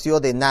 Jesús nació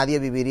de nadie,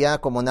 viviría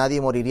como nadie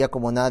y moriría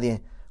como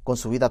nadie, con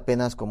su vida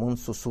apenas como un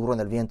susurro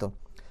en el viento.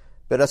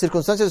 Pero las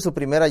circunstancias de su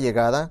primera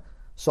llegada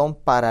son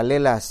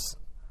paralelas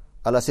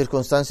a las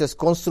circunstancias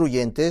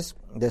construyentes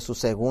de su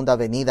segunda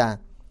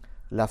venida,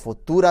 la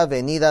futura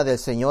venida del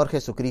Señor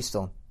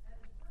Jesucristo.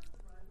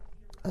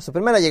 A su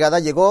primera llegada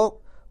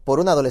llegó por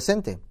un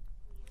adolescente.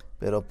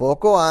 Pero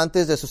poco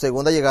antes de su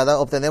segunda llegada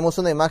obtenemos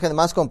una imagen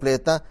más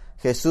completa.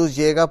 Jesús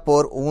llega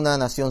por una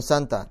nación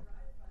santa.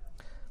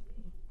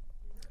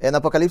 En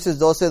Apocalipsis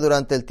 12,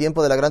 durante el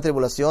tiempo de la gran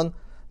tribulación,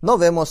 no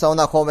vemos a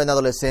una joven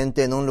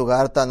adolescente en un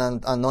lugar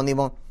tan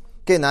anónimo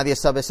que nadie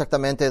sabe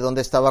exactamente dónde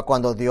estaba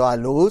cuando dio a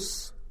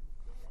luz.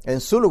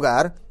 En su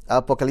lugar,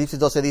 Apocalipsis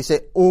 12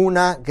 dice,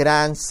 una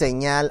gran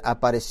señal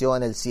apareció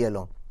en el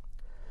cielo.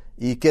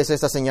 ¿Y qué es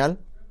esta señal?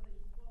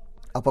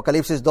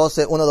 Apocalipsis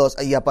 12, 1,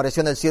 2, y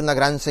apareció en el cielo una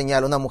gran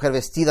señal, una mujer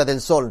vestida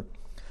del sol,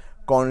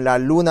 con la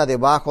luna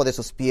debajo de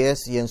sus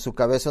pies y en su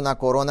cabeza una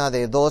corona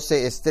de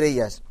 12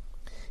 estrellas.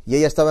 Y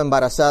ella estaba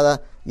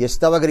embarazada y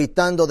estaba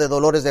gritando de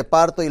dolores de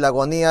parto y la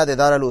agonía de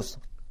dar a luz.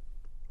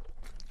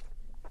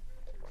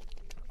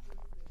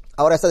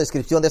 Ahora esta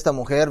descripción de esta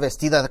mujer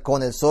vestida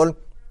con el sol,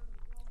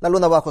 la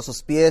luna bajo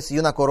sus pies y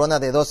una corona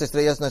de 12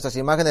 estrellas, nuestras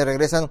imágenes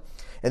regresan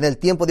en el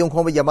tiempo de un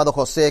joven llamado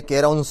José, que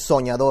era un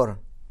soñador.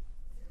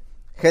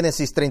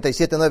 Génesis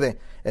 37, 9.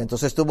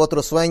 Entonces tuvo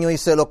otro sueño y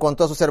se lo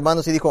contó a sus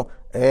hermanos y dijo,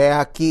 he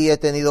aquí he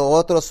tenido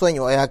otro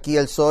sueño, he aquí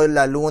el sol,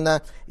 la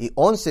luna y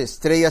 11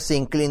 estrellas se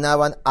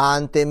inclinaban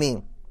ante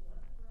mí.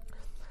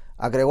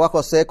 Agregó a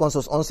José con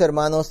sus 11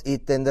 hermanos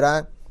y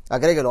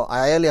agréguelo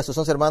a él y a sus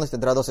 11 hermanos y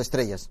tendrá 2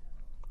 estrellas.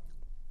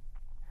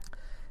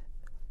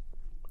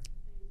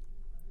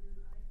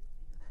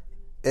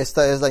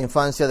 Esta es la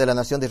infancia de la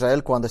nación de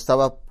Israel cuando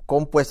estaba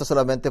compuesta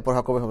solamente por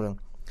Jacob y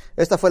Hebrón.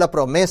 Esta fue la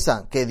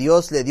promesa que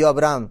Dios le dio a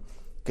Abraham,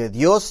 que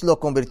Dios lo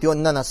convirtió en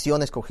una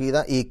nación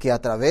escogida y que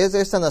a través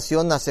de esta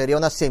nación nacería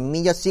una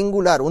semilla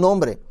singular, un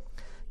hombre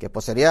que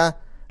poseería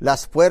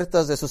las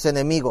puertas de sus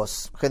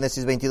enemigos.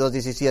 Génesis 22,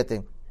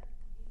 17.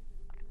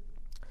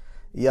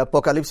 Y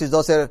Apocalipsis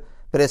 12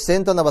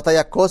 presenta una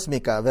batalla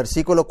cósmica.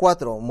 Versículo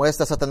 4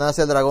 muestra a Satanás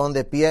el dragón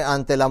de pie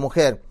ante la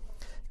mujer,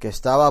 que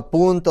estaba a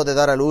punto de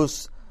dar a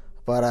luz,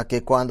 para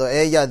que cuando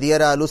ella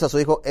diera a luz a su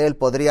hijo, él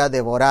podría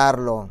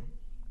devorarlo.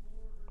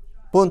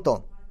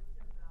 Punto.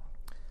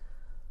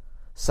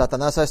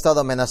 Satanás ha estado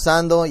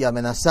amenazando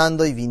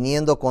y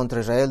viniendo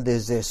contra Israel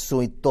desde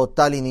su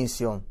total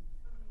inicio.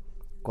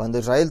 Cuando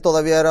Israel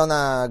todavía era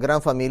una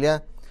gran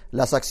familia,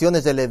 las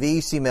acciones de Leví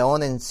y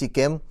Simeón en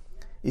Siquem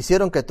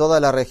hicieron que toda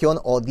la región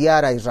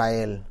odiara a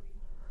Israel.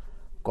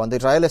 Cuando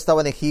Israel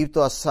estaba en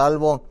Egipto a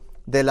salvo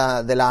de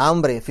la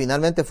hambre,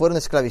 finalmente fueron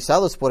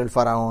esclavizados por el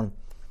faraón.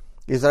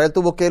 Israel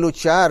tuvo que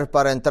luchar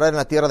para entrar en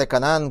la tierra de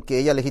Canaán que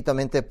ella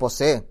legítimamente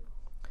posee.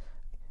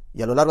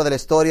 Y a lo largo de la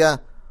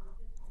historia,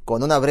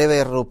 con una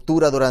breve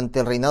ruptura durante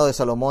el reinado de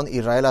Salomón,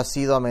 Israel ha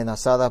sido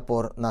amenazada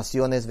por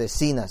naciones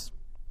vecinas.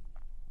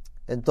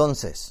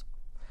 Entonces,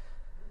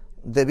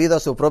 debido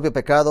a su propio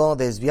pecado,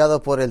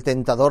 desviado por el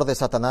tentador de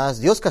Satanás,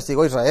 Dios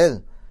castigó a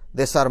Israel,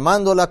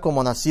 desarmándola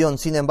como nación.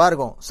 Sin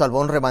embargo, salvó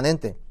un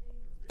remanente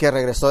que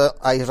regresó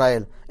a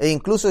Israel. E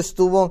incluso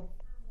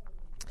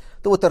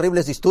tuvo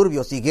terribles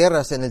disturbios y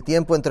guerras en el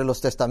tiempo entre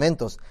los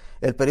testamentos,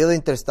 el periodo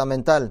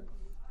intertestamental,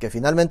 que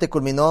finalmente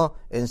culminó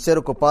en ser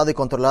ocupado y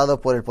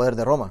controlado por el poder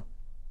de Roma.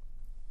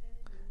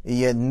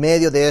 Y en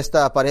medio de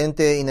esta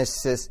aparente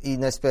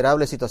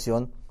inesperable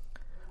situación,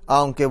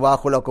 aunque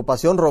bajo la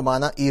ocupación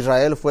romana,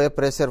 Israel fue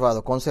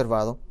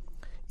conservado,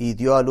 y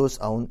dio a luz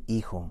a un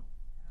hijo.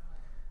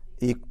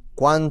 Y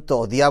cuánto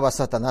odiaba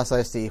Satanás a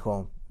este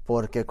hijo,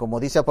 porque como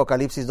dice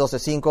Apocalipsis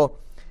 12:5,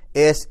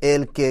 es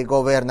el que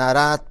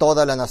gobernará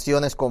todas las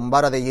naciones con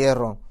vara de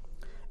hierro.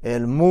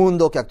 El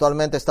mundo que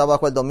actualmente está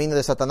bajo el dominio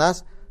de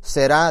Satanás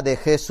será de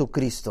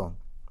Jesucristo,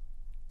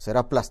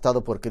 será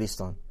aplastado por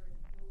Cristo.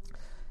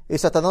 Y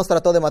Satanás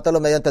trató de matarlo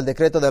mediante el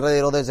decreto del rey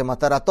Herodes de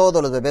matar a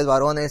todos los bebés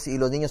varones y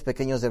los niños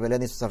pequeños de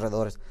Belén y sus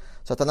alrededores.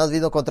 Satanás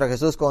vino contra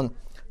Jesús con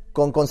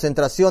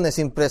concentraciones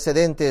sin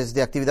precedentes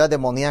de actividad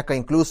demoníaca,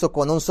 incluso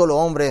con un solo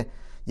hombre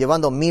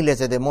llevando miles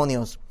de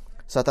demonios.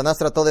 Satanás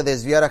trató de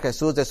desviar a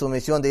Jesús de su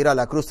misión de ir a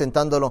la cruz,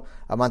 tentándolo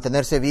a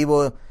mantenerse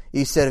vivo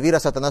y servir a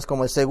Satanás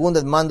como el segundo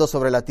en mando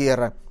sobre la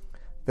tierra.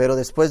 Pero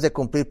después de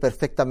cumplir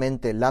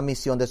perfectamente la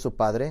misión de su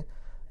Padre,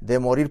 de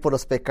morir por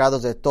los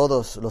pecados de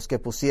todos los que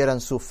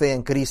pusieran su fe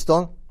en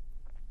Cristo,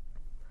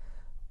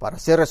 para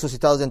ser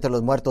resucitados de entre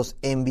los muertos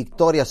en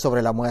victoria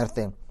sobre la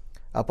muerte.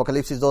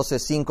 Apocalipsis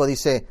 12:5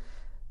 dice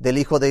del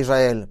Hijo de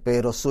Israel,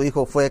 pero su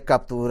Hijo fue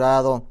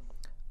capturado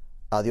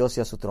a Dios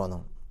y a su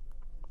trono.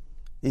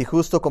 Y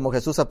justo como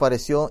Jesús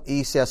apareció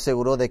y se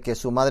aseguró de que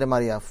su madre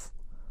María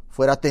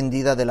fuera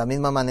atendida de la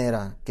misma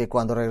manera, que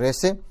cuando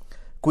regrese,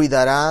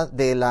 cuidará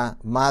de la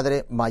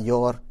madre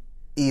mayor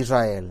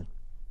Israel.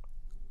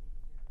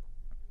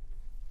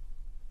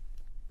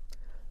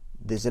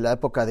 Desde la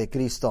época de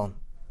Cristo,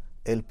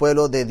 el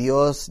pueblo de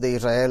Dios de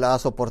Israel ha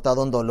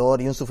soportado un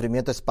dolor y un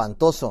sufrimiento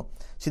espantoso.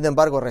 Sin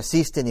embargo,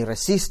 resisten y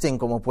resisten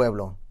como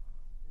pueblo.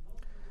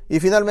 Y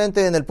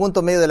finalmente, en el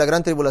punto medio de la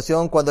gran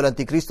tribulación, cuando el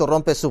anticristo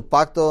rompe su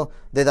pacto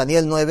de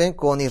Daniel 9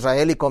 con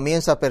Israel y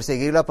comienza a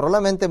perseguirla,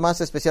 probablemente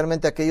más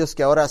especialmente aquellos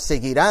que ahora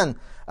seguirán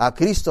a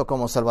Cristo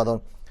como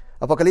Salvador.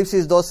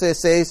 Apocalipsis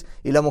 12:6,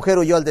 y la mujer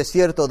huyó al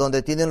desierto,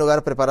 donde tiene un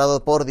lugar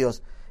preparado por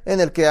Dios, en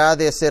el que ha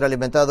de ser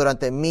alimentada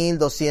durante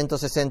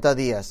 1260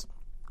 días.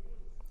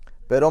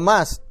 Pero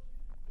más,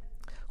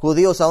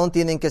 judíos aún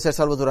tienen que ser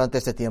salvos durante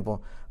este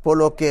tiempo, por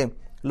lo que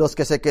los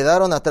que se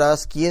quedaron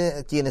atrás,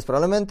 quienes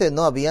probablemente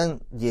no habían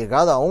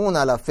llegado aún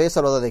a la fe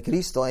salvadora de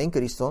Cristo, en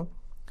Cristo,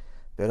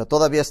 pero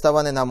todavía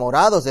estaban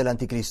enamorados del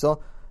anticristo,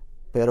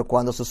 pero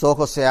cuando sus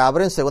ojos se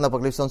abren, según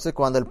Apocalipsis 11,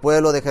 cuando el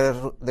pueblo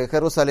de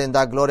Jerusalén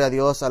da gloria a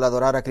Dios al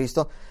adorar a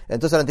Cristo,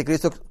 entonces el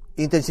anticristo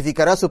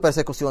intensificará su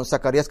persecución.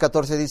 Zacarías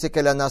 14 dice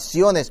que las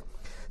naciones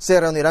se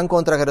reunirán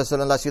contra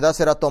Jerusalén, la ciudad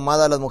será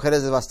tomada, las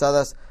mujeres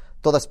devastadas,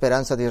 toda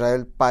esperanza de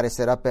Israel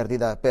parecerá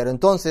perdida. Pero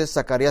entonces,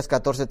 Zacarías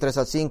 14,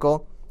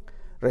 3-5,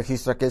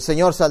 registra que el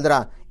Señor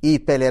saldrá y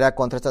peleará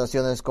contra estas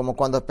naciones como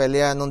cuando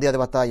pelea en un día de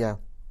batalla.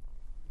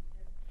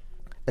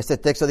 Este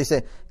texto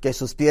dice que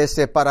sus pies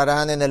se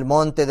pararán en el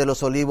monte de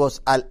los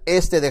olivos al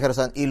este de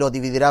Jerusalén y lo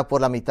dividirá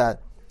por la mitad.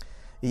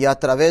 Y a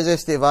través de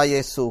este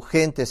valle su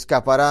gente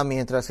escapará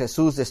mientras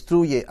Jesús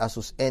destruye a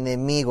sus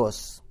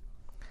enemigos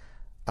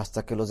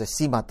hasta que los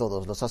decima a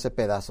todos, los hace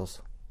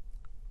pedazos.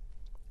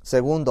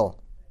 Segundo,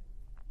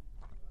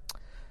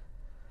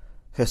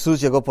 Jesús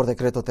llegó por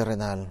decreto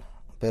terrenal,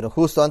 pero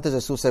justo antes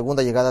de su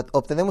segunda llegada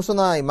obtenemos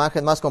una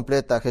imagen más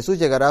completa. Jesús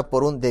llegará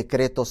por un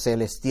decreto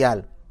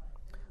celestial.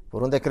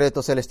 Por un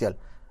decreto celestial.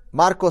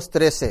 Marcos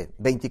 13,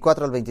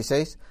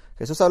 24-26,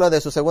 Jesús habla de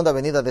su segunda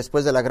venida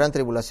después de la gran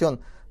tribulación.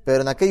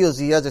 Pero en aquellos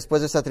días,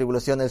 después de esta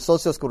tribulación, el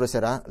sol se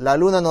oscurecerá, la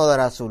luna no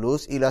dará su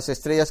luz, y las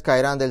estrellas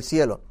caerán del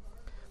cielo.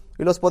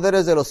 Y los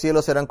poderes de los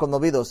cielos serán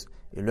conmovidos,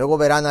 y luego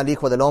verán al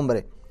Hijo del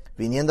Hombre,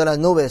 viniendo en las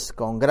nubes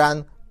con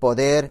gran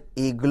poder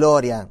y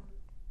gloria.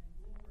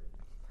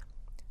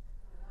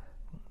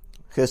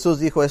 Jesús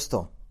dijo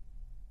esto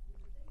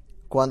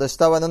cuando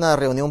estaba en una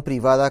reunión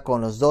privada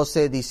con los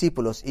 12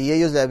 discípulos, y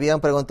ellos le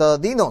habían preguntado,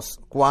 dinos,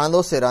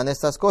 ¿cuándo serán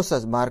estas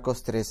cosas?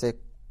 Marcos 13,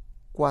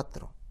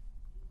 4.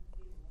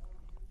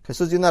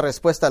 Jesús dio una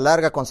respuesta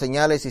larga con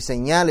señales y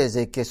señales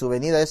de que su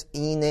venida es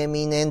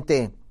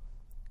inminente.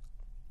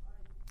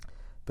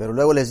 Pero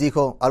luego les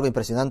dijo algo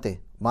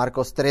impresionante.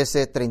 Marcos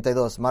 13,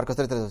 32. Marcos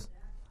 13, 32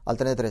 al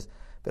 33.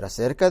 Pero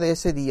acerca de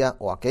ese día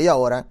o aquella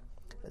hora,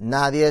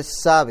 nadie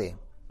sabe,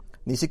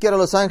 ni siquiera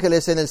los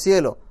ángeles en el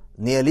cielo,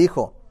 ni el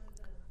Hijo,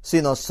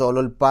 sino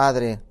solo el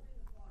Padre.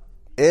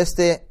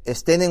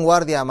 Estén en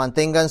guardia,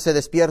 manténganse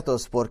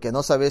despiertos, porque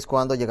no sabéis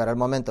cuándo llegará el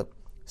momento.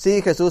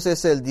 Sí, Jesús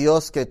es el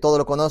Dios que todo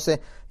lo conoce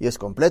y es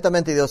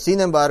completamente Dios.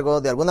 Sin embargo,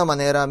 de alguna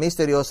manera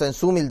misteriosa, en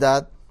su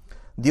humildad,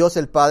 Dios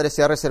el Padre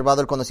se ha reservado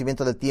el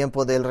conocimiento del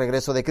tiempo del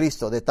regreso de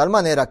Cristo, de tal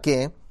manera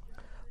que,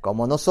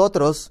 como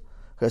nosotros,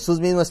 Jesús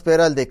mismo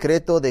espera el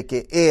decreto de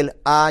que Él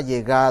ha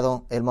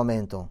llegado el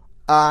momento.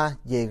 Ha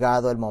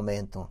llegado el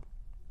momento.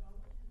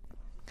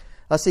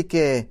 Así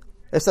que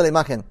esta es la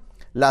imagen,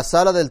 la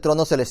sala del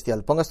trono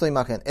celestial. Ponga esta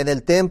imagen, en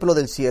el templo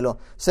del cielo,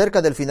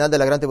 cerca del final de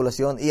la gran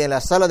tribulación, y en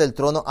la sala del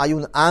trono hay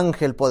un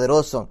ángel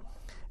poderoso,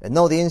 en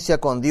una audiencia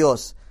con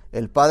Dios,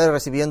 el Padre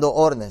recibiendo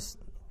órdenes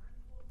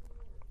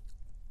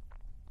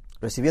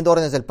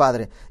del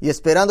Padre, y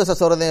esperando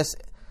esas órdenes.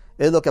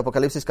 Es lo que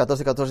Apocalipsis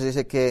 14, 14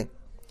 dice, que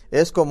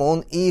es como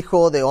un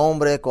hijo de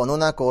hombre con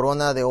una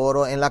corona de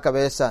oro en la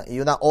cabeza y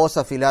una hoz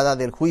afilada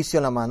del juicio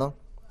en la mano,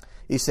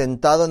 y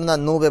sentado en una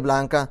nube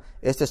blanca.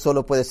 Este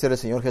solo puede ser el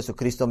Señor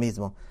Jesucristo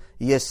mismo,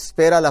 y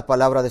espera la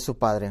palabra de su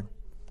Padre.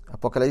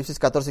 Apocalipsis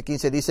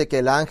 14:15 dice que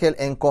el ángel,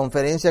 en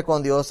conferencia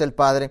con Dios el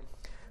Padre,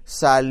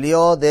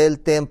 salió del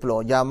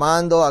templo,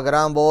 llamando a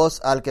gran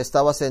voz al que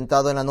estaba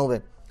sentado en la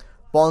nube: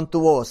 pon tu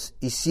voz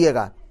y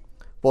siega,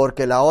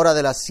 porque la hora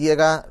de la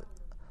siega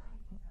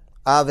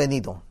ha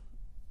venido,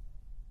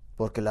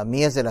 porque la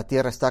mies de la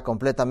tierra está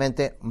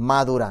completamente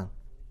madura.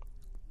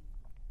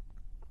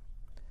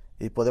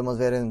 Y podemos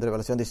ver en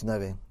Revelación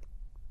 19.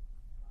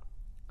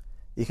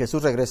 Y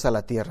Jesús regresa a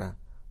la tierra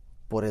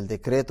por el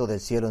decreto del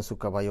cielo en su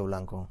caballo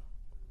blanco.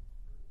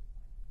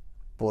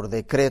 Por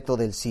decreto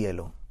del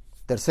cielo.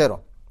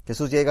 Tercero,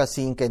 Jesús llega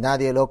sin que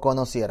nadie lo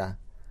conociera.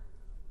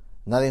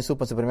 Nadie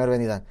supo en su primera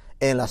venida.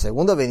 En la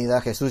segunda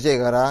venida Jesús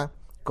llegará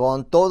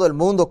con todo el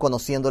mundo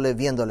conociéndole,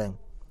 viéndole.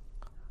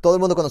 Todo el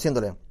mundo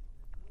conociéndole.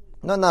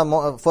 No en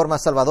una forma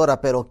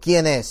salvadora, pero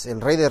 ¿quién es? El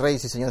Rey de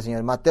Reyes y Señor de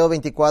Señores. Mateo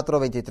 24,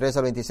 23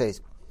 al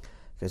 26.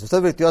 Jesús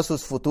advirtió a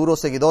sus futuros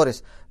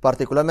seguidores,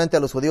 particularmente a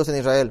los judíos en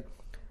Israel,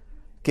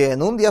 que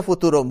en un día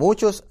futuro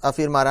muchos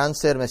afirmarán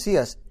ser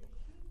Mesías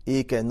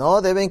y que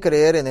no deben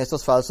creer en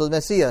estos falsos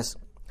Mesías.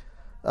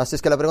 Así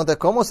es que la pregunta es,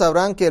 ¿cómo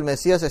sabrán que el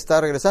Mesías está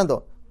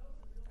regresando?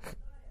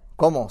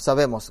 ¿Cómo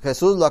sabemos?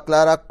 Jesús lo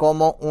aclara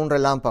como un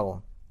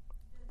relámpago.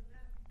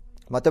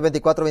 Mateo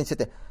 24,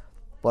 27.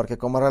 Porque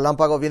como el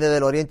relámpago viene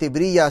del oriente y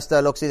brilla hasta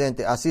el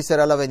occidente, así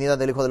será la venida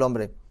del Hijo del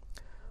Hombre.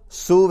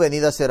 Su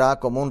venida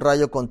será como un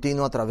rayo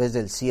continuo a través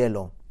del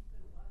cielo.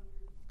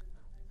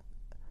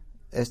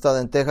 He estado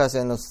en Texas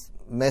en los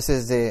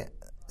meses de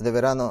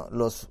verano.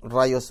 Los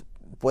rayos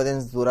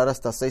pueden durar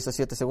hasta 6 a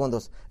 7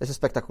 segundos. Es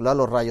espectacular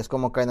los rayos,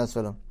 cómo caen al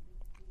suelo.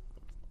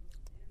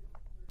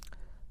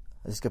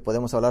 Es que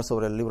podemos hablar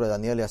sobre el libro de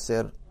Daniel y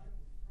hacer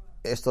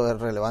esto es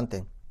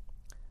relevante.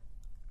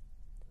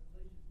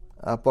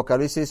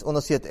 Apocalipsis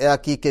 1:7. He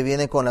aquí que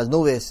viene con las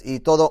nubes y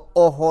todo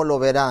ojo lo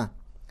verá.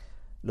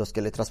 Los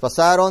que le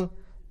traspasaron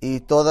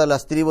y todas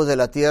las tribus de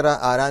la tierra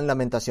harán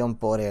lamentación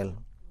por él.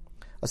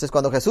 Así es,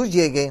 cuando Jesús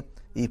llegue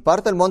y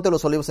parte el monte de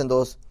los olivos en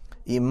dos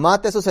y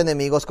mate a sus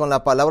enemigos con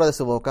la palabra de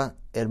su boca,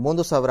 el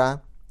mundo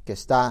sabrá que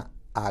está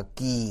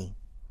aquí.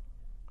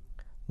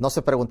 No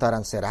se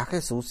preguntarán, ¿será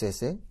Jesús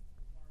ese?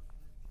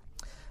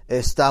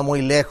 Está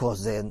muy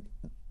lejos de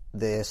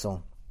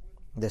eso,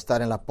 de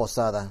estar en la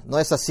posada. No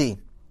es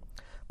así.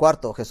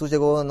 Cuarto, Jesús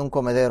llegó en un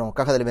comedero,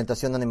 caja de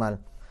alimentación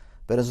animal.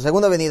 Pero en su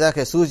segunda venida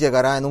Jesús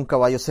llegará en un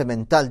caballo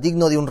semental,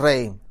 digno de un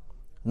rey,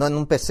 no en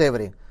un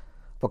pesebre.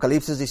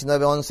 Apocalipsis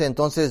 19:11.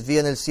 Entonces vi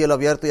en el cielo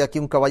abierto y aquí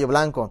un caballo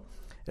blanco.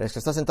 El que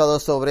está sentado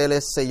sobre él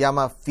se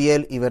llama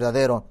Fiel y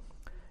Verdadero,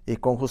 y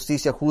con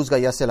justicia juzga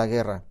y hace la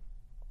guerra.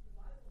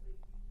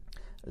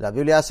 La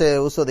Biblia hace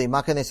uso de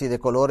imágenes y de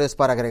colores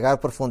para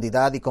agregar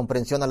profundidad y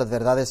comprensión a las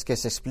verdades que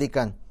se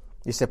explican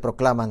y se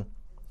proclaman.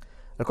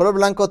 El color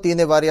blanco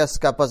tiene varias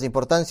capas de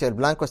importancia. El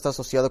blanco está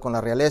asociado con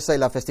la realeza y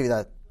la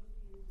festividad.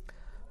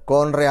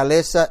 Con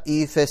realeza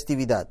y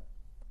festividad.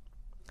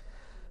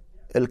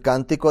 El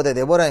cántico de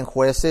Débora en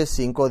Jueces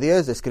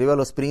 5:10 describe a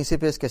los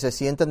príncipes que se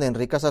sientan en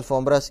ricas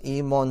alfombras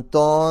y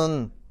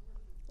montón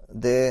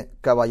de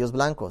caballos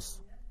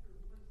blancos.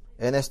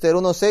 En Esther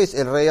 1:6,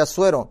 el rey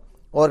Asuero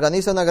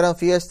organiza una gran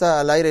fiesta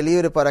al aire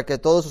libre para que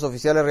todos sus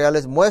oficiales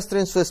reales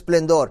muestren su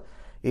esplendor.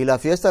 Y la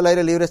fiesta al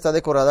aire libre está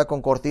decorada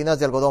con cortinas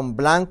de algodón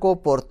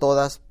blanco por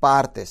todas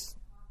partes.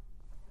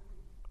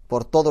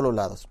 Por todos los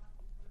lados.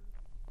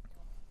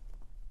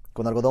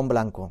 Con algodón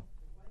blanco.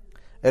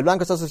 El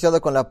blanco está asociado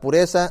con la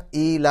pureza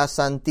y la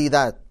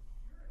santidad.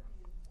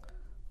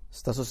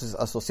 Está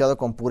asociado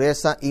con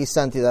pureza y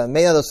santidad.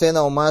 Media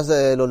docena o más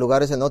de los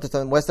lugares en el Nuevo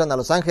Testamento muestran a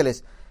los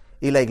ángeles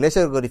y la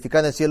iglesia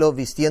glorificada en el cielo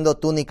vistiendo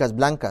túnicas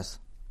blancas.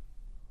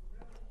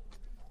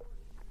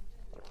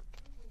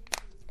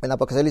 En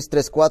Apocalipsis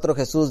 3:4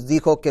 Jesús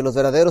dijo que los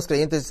verdaderos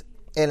creyentes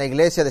en la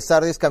iglesia de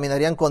Sardis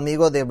caminarían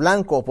conmigo de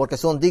blanco porque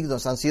son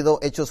dignos, han sido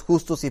hechos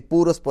justos y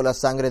puros por la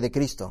sangre de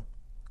Cristo.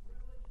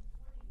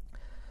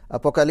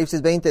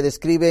 Apocalipsis 20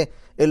 describe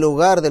el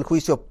lugar del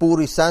juicio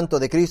puro y santo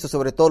de Cristo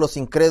sobre todos los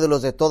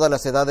incrédulos de todas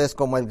las edades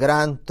como el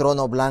gran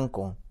trono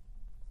blanco.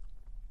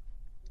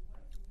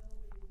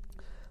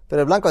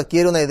 Pero el blanco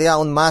adquiere una idea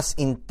aún más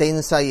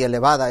intensa y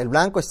elevada. El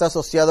blanco está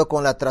asociado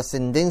con la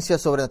trascendencia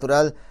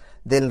sobrenatural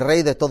del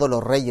Rey de todos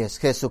los reyes,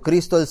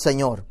 Jesucristo el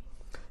Señor,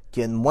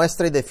 quien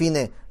muestra y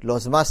define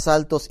los más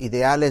altos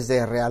ideales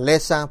de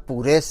realeza,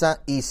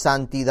 pureza y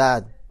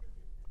santidad.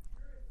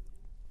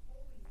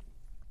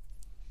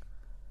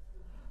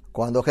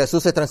 Cuando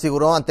Jesús se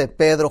transfiguró ante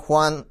Pedro,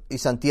 Juan y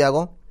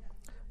Santiago,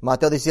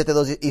 Mateo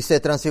 17:2, y se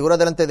transfiguró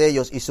delante de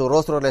ellos, y su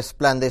rostro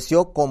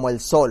resplandeció como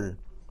el sol,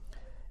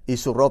 y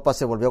su ropa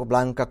se volvió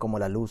blanca como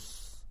la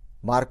luz.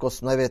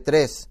 Marcos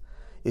 9:3,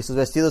 y sus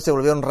vestidos se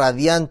volvieron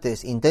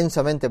radiantes,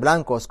 intensamente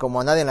blancos,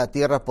 como nadie en la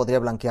tierra podría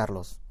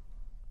blanquearlos.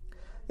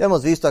 Ya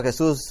hemos visto a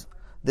Jesús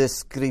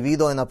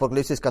describido en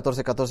Apocalipsis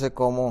 14:14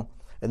 como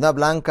en una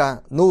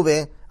blanca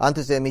nube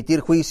antes de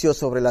emitir juicio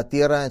sobre la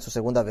tierra en su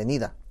segunda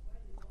venida.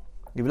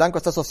 Y blanco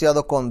está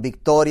asociado con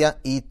victoria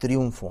y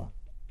triunfo.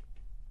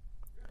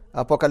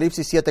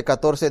 Apocalipsis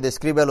 7:14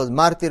 describe a los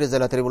mártires de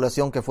la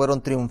tribulación que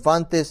fueron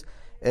triunfantes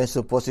en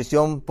su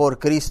posición por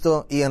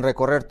Cristo y en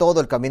recorrer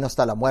todo el camino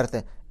hasta la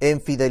muerte,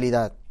 en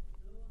fidelidad.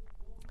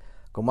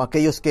 Como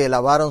aquellos que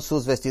lavaron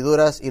sus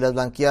vestiduras y las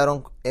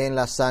blanquearon en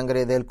la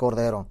sangre del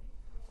Cordero.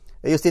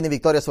 Ellos tienen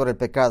victoria sobre el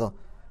pecado,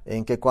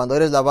 en que cuando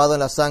eres lavado en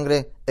la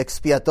sangre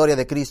expiatoria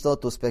de Cristo,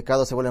 tus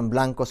pecados se vuelven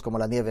blancos como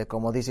la nieve,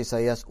 como dice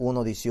Isaías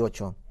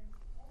 1:18.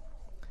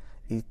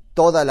 Y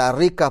toda la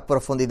rica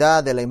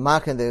profundidad de la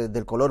imagen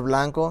del color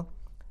blanco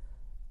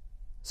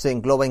se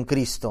engloba en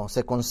Cristo,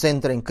 se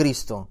concentra en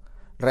Cristo.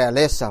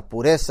 Realeza,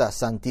 pureza,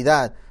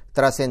 santidad,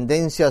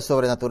 trascendencia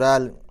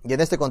sobrenatural y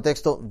en este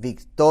contexto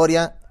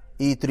victoria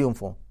y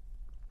triunfo.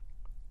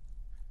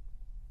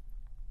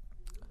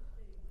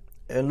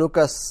 En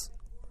Lucas,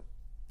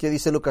 ¿qué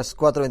dice Lucas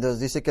 4:22?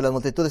 Dice que las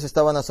multitudes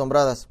estaban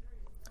asombradas.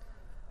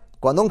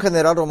 Cuando un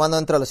general romano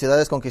entra a las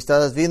ciudades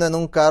conquistadas, vino en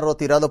un carro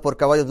tirado por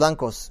caballos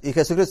blancos, y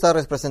Jesucristo estaba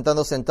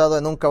representando sentado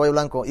en un caballo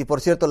blanco. Y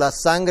por cierto, la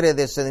sangre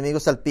de sus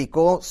enemigos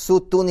salpicó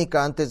su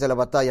túnica antes de la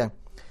batalla,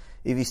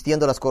 y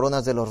vistiendo las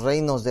coronas de los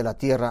reinos de la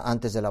tierra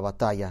antes de la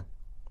batalla.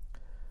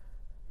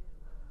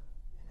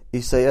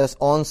 Isaías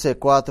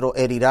 11:4,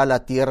 herirá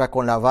la tierra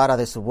con la vara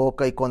de su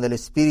boca, y con el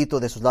espíritu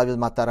de sus labios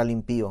matará al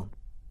impío.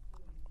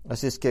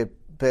 Así es que,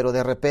 pero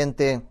de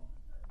repente,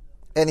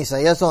 en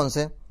Isaías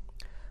 11,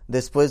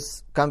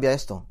 después cambia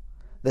esto.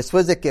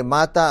 Después de que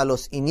mata a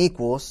los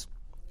inicuos,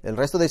 el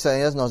resto de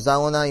Isaías nos da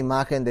una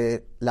imagen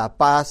de la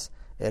paz,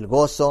 el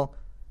gozo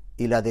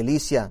y la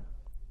delicia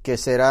que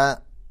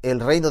será el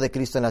reino de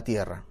Cristo en la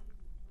tierra.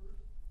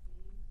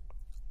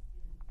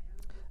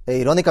 E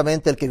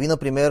irónicamente, el que vino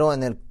primero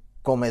en el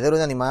comedero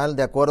de animal,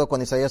 de acuerdo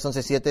con Isaías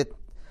 11:7,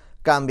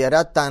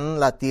 cambiará tan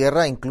la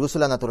tierra, incluso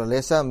la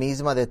naturaleza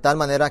misma, de tal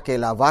manera que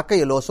la vaca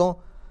y el oso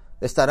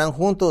estarán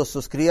juntos,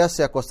 sus crías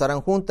se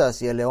acostarán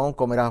juntas y el león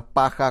comerá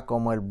paja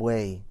como el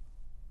buey.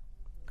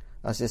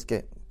 Así es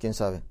que, quién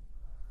sabe.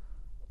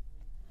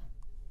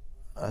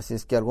 Así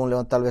es que algún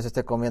león tal vez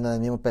esté comiendo en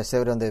el mismo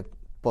pesebre donde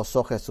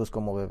posó Jesús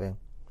como bebé.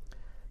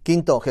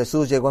 Quinto,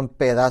 Jesús llegó en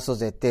pedazos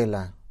de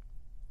tela.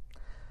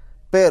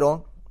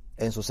 Pero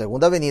en su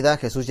segunda venida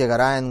Jesús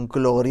llegará en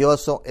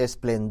glorioso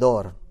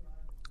esplendor.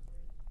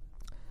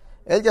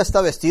 Él ya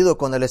está vestido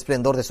con el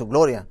esplendor de su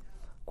gloria.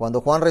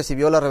 Cuando Juan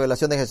recibió la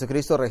revelación de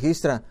Jesucristo,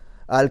 registra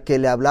al que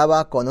le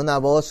hablaba con una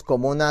voz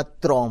como una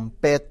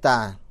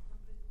trompeta.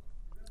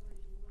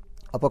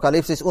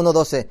 Apocalipsis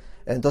 1:12.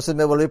 Entonces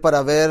me volví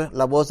para ver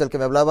la voz del que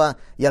me hablaba,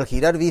 y al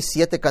girar vi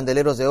 7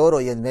 candeleros de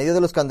oro, y en medio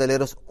de los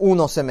candeleros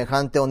uno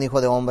semejante a un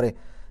hijo de hombre,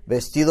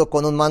 vestido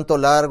con un manto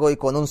largo y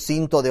con un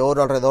cinto de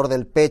oro alrededor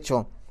del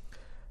pecho.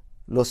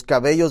 Los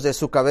cabellos de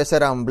su cabeza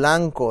eran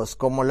blancos,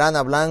 como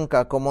lana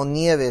blanca, como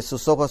nieve.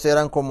 Sus ojos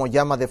eran como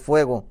llama de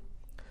fuego.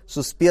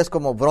 Sus pies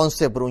como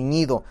bronce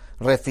bruñido,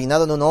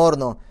 refinado en un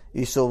horno,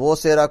 y su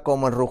voz era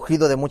como el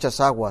rugido de muchas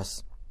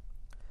aguas.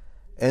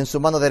 En su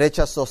mano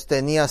derecha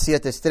sostenía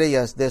 7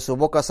 estrellas, de su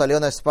boca salió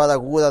una espada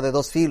aguda de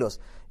 2 filos,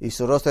 y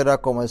su rostro era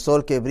como el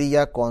sol que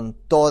brilla con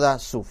toda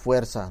su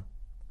fuerza.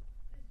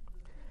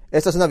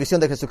 Esta es una visión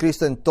de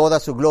Jesucristo en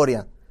toda su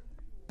gloria,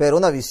 pero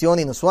una visión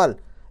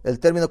inusual. El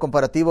término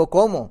comparativo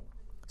 ¿cómo?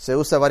 Se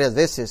usa varias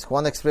veces.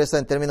 Juan expresa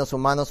en términos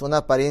humanos una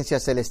apariencia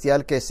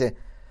celestial que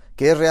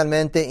es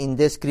realmente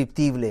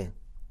indescriptible,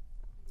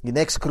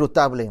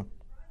 inescrutable,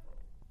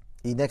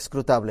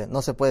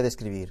 no se puede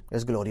describir,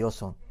 es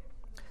glorioso.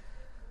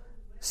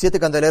 7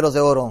 candeleros de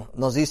oro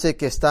nos dice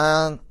que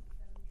estas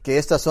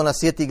son las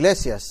 7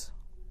 iglesias.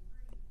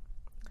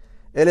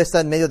 Él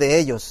está en medio de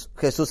ellos.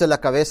 Jesús es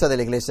la cabeza de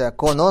la iglesia,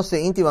 conoce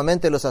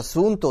íntimamente los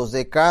asuntos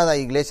de cada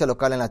iglesia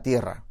local en la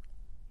tierra.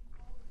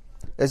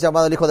 Es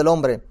llamado el Hijo del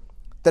Hombre,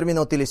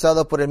 término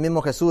utilizado por el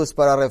mismo Jesús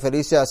para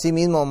referirse a sí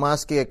mismo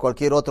más que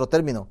cualquier otro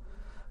término.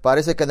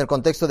 Parece que en el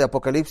contexto de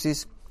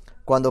Apocalipsis,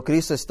 cuando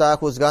Cristo está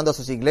juzgando a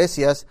sus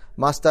iglesias,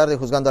 más tarde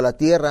juzgando a la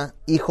tierra,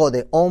 Hijo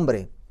de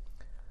Hombre,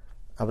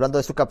 hablando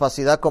de su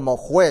capacidad como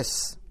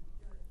juez.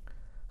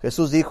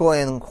 Jesús dijo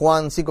en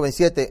Juan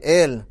 5:27,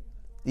 Él,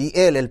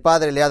 el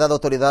Padre, le ha dado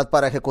autoridad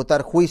para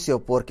ejecutar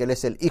juicio, porque Él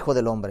es el Hijo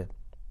del Hombre.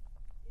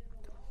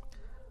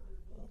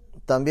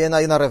 También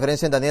hay una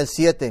referencia en Daniel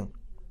 7.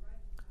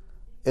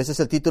 Ese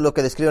es el título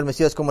que describe al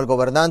Mesías como el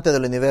gobernante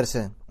del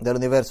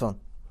universo.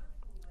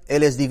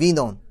 Él es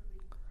divino,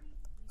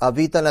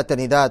 habita en la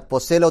eternidad,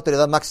 posee la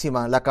autoridad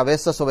máxima, la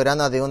cabeza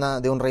soberana de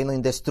un reino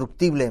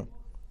indestructible,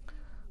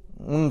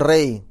 un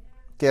rey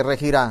que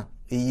regirá,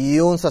 y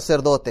un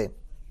sacerdote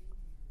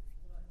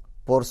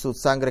por su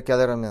sangre que ha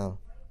derramado.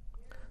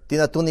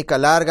 Tiene una túnica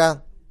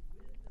larga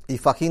y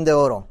fajín de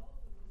oro.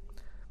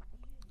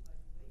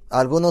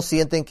 Algunos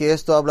sienten que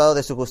esto ha hablado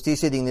de su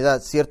justicia y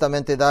dignidad.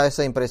 Ciertamente da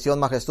esa impresión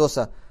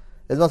majestuosa.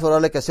 Es más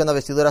probable que sea una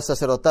vestidura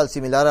sacerdotal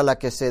similar a la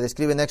que se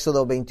describe en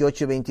Éxodo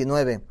 28 y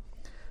 29.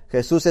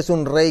 Jesús es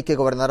un rey que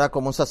gobernará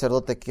como un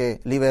sacerdote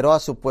que liberó a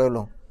su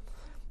pueblo.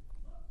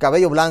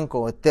 cabello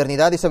blanco,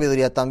 eternidad y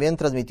sabiduría, también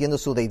transmitiendo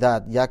su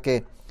deidad, ya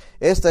que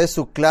esta es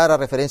su clara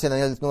referencia en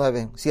Daniel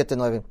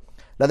 7:9.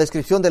 La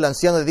descripción del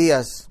anciano de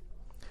días.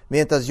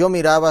 Mientras yo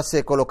miraba,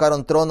 se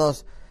colocaron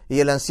tronos, y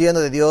el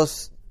anciano de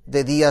Dios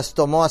de días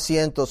tomó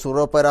asiento. Su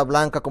ropa era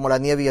blanca como la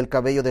nieve, y el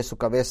cabello de su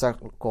cabeza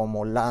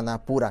como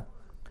lana pura.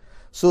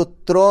 Su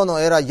trono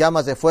era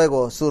llamas de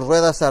fuego, sus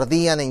ruedas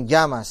ardían en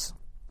llamas.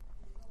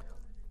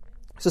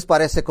 Jesús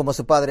parece como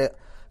su Padre.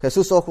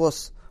 Jesús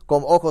ojos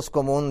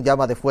como un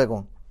llama de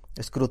fuego.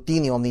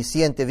 Escrutinio,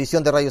 omnisciente,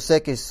 visión de rayos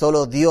X,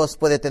 solo Dios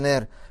puede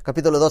tener.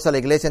 Capítulo 2 a la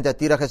iglesia en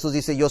Tiatira, Jesús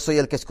dice: yo soy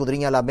el que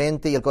escudriña la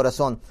mente y el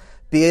corazón.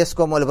 Pies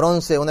como el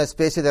bronce, una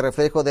especie de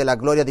reflejo de la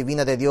gloria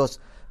divina de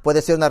Dios.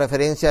 Puede ser una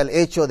referencia al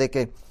hecho de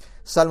que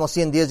Salmo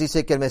 110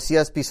 dice que el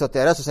Mesías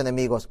pisoteará a sus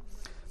enemigos.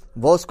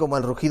 Voz como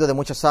el rugido de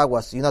muchas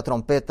aguas y una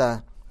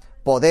trompeta.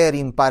 Poder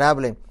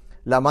imparable.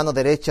 La mano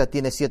derecha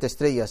tiene 7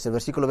 estrellas. El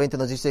versículo 20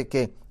 nos dice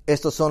que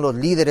estos son los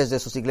líderes de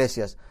sus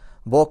iglesias.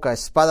 Boca,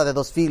 espada de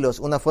 2 filos,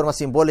 una forma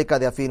simbólica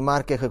de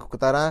afirmar que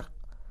ejecutará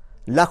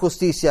la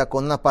justicia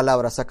con una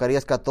palabra.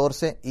 Zacarías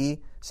 14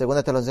 y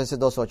 2 Tesalonicenses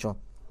 2:8.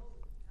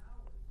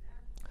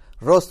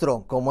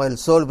 Rostro como el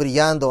sol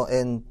brillando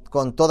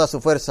con toda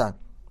su fuerza.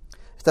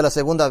 Esta es la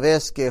segunda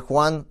vez que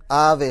Juan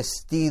ha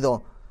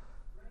vestido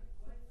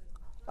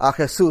a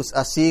Jesús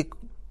así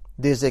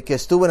desde que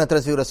estuvo en la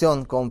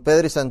transfiguración con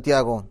Pedro y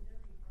Santiago.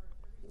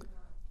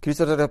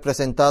 Cristo es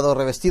representado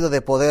revestido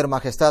de poder,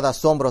 majestad,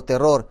 asombro,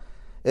 terror.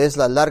 Es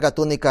la larga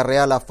túnica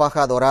real, la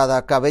faja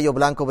dorada, cabello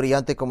blanco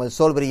brillante como el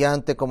sol,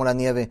 brillante como la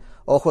nieve,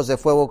 ojos de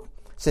fuego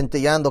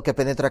centellando que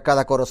penetra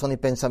cada corazón y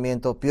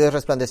pensamiento, pies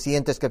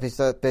resplandecientes que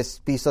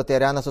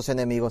pisotearán a sus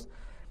enemigos,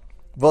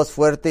 voz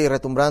fuerte y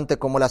retumbrante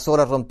como las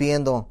olas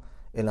rompiendo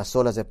en las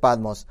olas de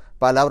Patmos,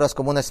 palabras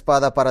como una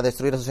espada para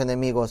destruir a sus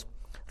enemigos,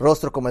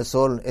 rostro como el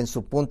sol en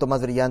su punto más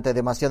brillante,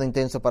 demasiado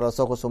intenso para los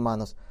ojos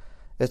humanos.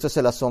 Esto es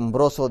el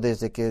asombroso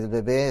desde que el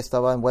bebé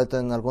estaba envuelto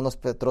en algunos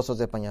trozos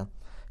de pañal.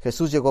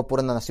 Jesús llegó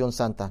por una nación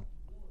santa.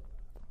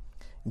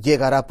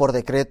 Llegará por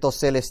decreto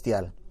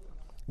celestial.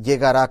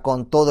 Llegará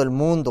con todo el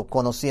mundo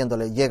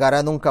conociéndole.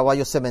 Llegará en un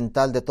caballo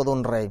semental de todo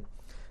un rey.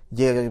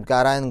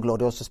 Llegará en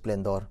glorioso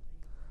esplendor.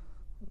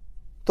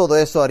 Todo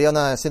eso haría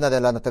una escena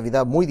de la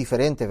Natividad muy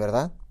diferente,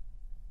 ¿verdad?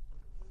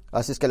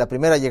 Así es que la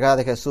primera llegada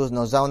de Jesús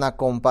nos da una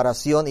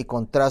comparación y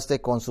contraste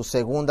con su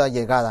segunda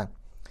llegada.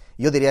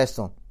 Yo diría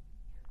esto: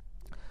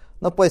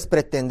 no puedes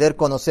pretender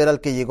conocer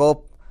al que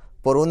llegó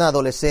por un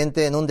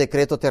adolescente en un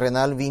decreto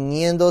terrenal,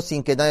 viniendo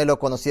sin que nadie lo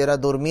conociera,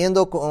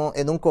 durmiendo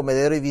en un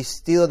comedero y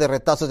vestido de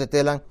retazos de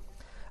tela,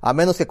 a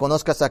menos que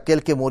conozcas a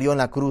aquel que murió en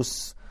la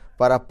cruz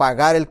para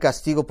pagar el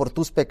castigo por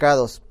tus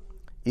pecados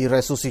y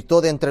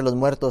resucitó de entre los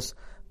muertos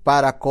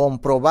para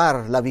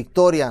comprobar la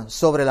victoria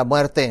sobre la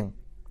muerte.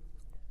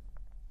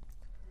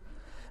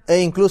 E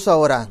incluso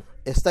ahora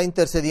está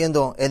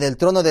intercediendo en el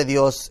trono de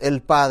Dios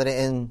el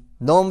Padre en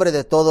nombre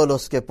de todos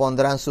los que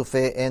pondrán su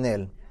fe en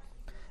Él.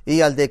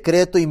 Y al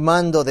decreto y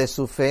mando de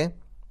su fe,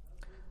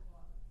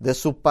 de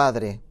su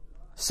Padre,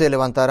 se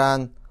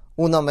levantarán,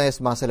 una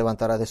vez más se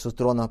levantará de su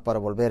trono para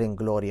volver en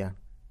gloria.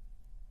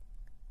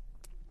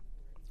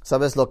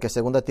 ¿Sabes lo que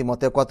 2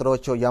 Timoteo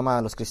 4:8 llama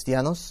a los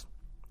cristianos?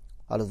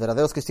 A los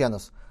verdaderos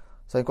cristianos.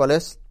 ¿Saben cuál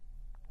es?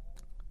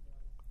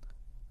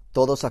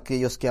 Todos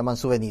aquellos que aman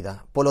su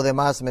venida. Por lo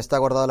demás, me está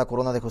guardada la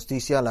corona de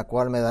justicia, la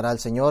cual me dará el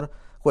Señor,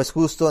 juez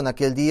justo en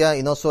aquel día,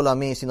 y no solo a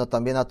mí, sino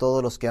también a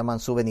todos los que aman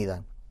su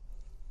venida.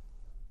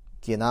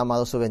 Quien ha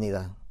amado su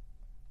venida.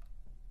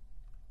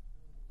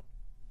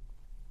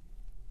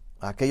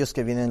 Aquellos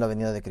que vienen en la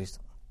venida de Cristo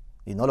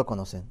y no lo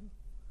conocen,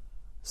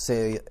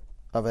 se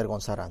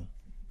avergonzarán,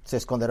 se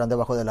esconderán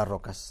debajo de las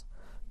rocas.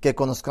 Que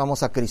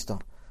conozcamos a Cristo,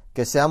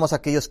 que seamos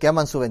aquellos que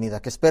aman su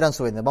venida, que esperan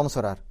su venida. Vamos a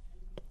orar.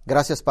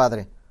 Gracias,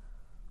 Padre,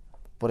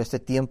 por este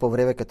tiempo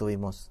breve que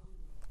tuvimos.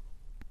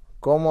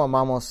 Cómo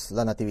amamos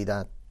la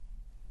natividad,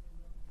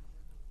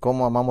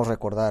 cómo amamos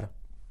recordar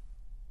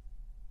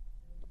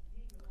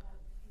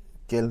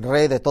que el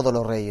Rey de todos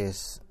los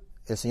reyes,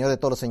 el Señor de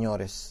todos los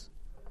señores,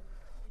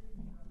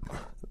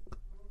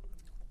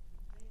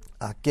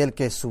 aquel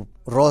que su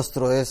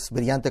rostro es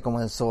brillante como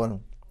el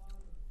sol,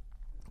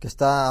 que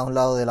está a un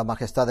lado de la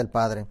majestad del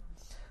Padre,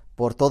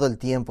 por todo el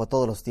tiempo,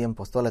 todos los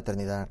tiempos, toda la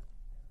eternidad,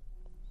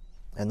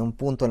 en un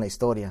punto en la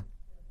historia,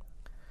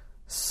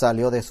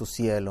 salió de su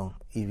cielo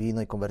y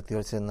vino y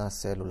convirtióse en una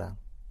célula,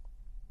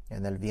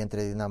 en el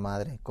vientre de una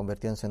madre,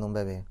 convirtiéndose en un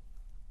bebé,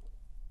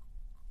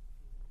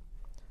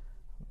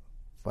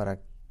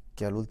 para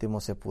que al último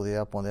se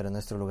pudiera poner en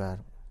nuestro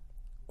lugar,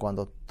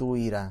 cuando tu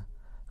ira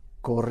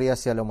corría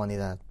hacia la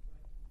humanidad,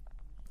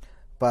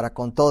 para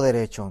con todo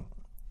derecho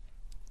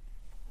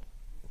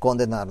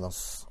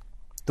condenarnos.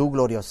 Tu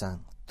gloriosa,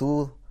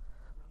 tu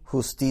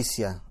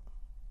justicia,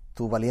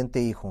 tu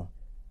valiente Hijo,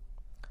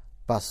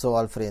 pasó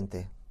al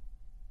frente,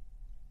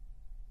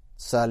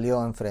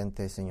 salió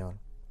enfrente, Señor,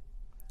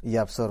 y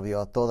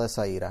absorbió toda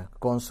esa ira,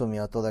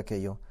 consumió todo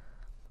aquello,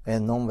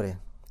 en nombre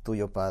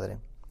tuyo, Padre,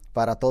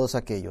 para todos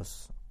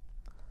aquellos.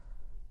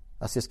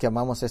 Así es que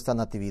amamos esta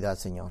natividad,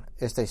 Señor,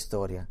 esta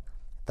historia.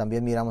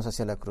 también miramos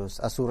hacia la cruz,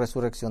 a su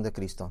resurrección de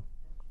Cristo,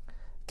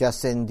 que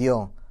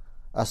ascendió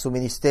a su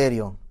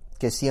ministerio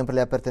que siempre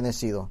le ha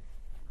pertenecido.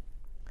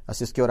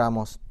 Así es que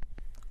oramos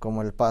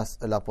como el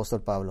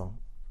apóstol Pablo,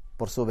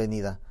 por su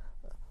venida.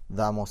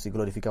 Damos y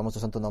glorificamos tu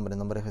santo nombre, en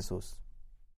nombre de Jesús.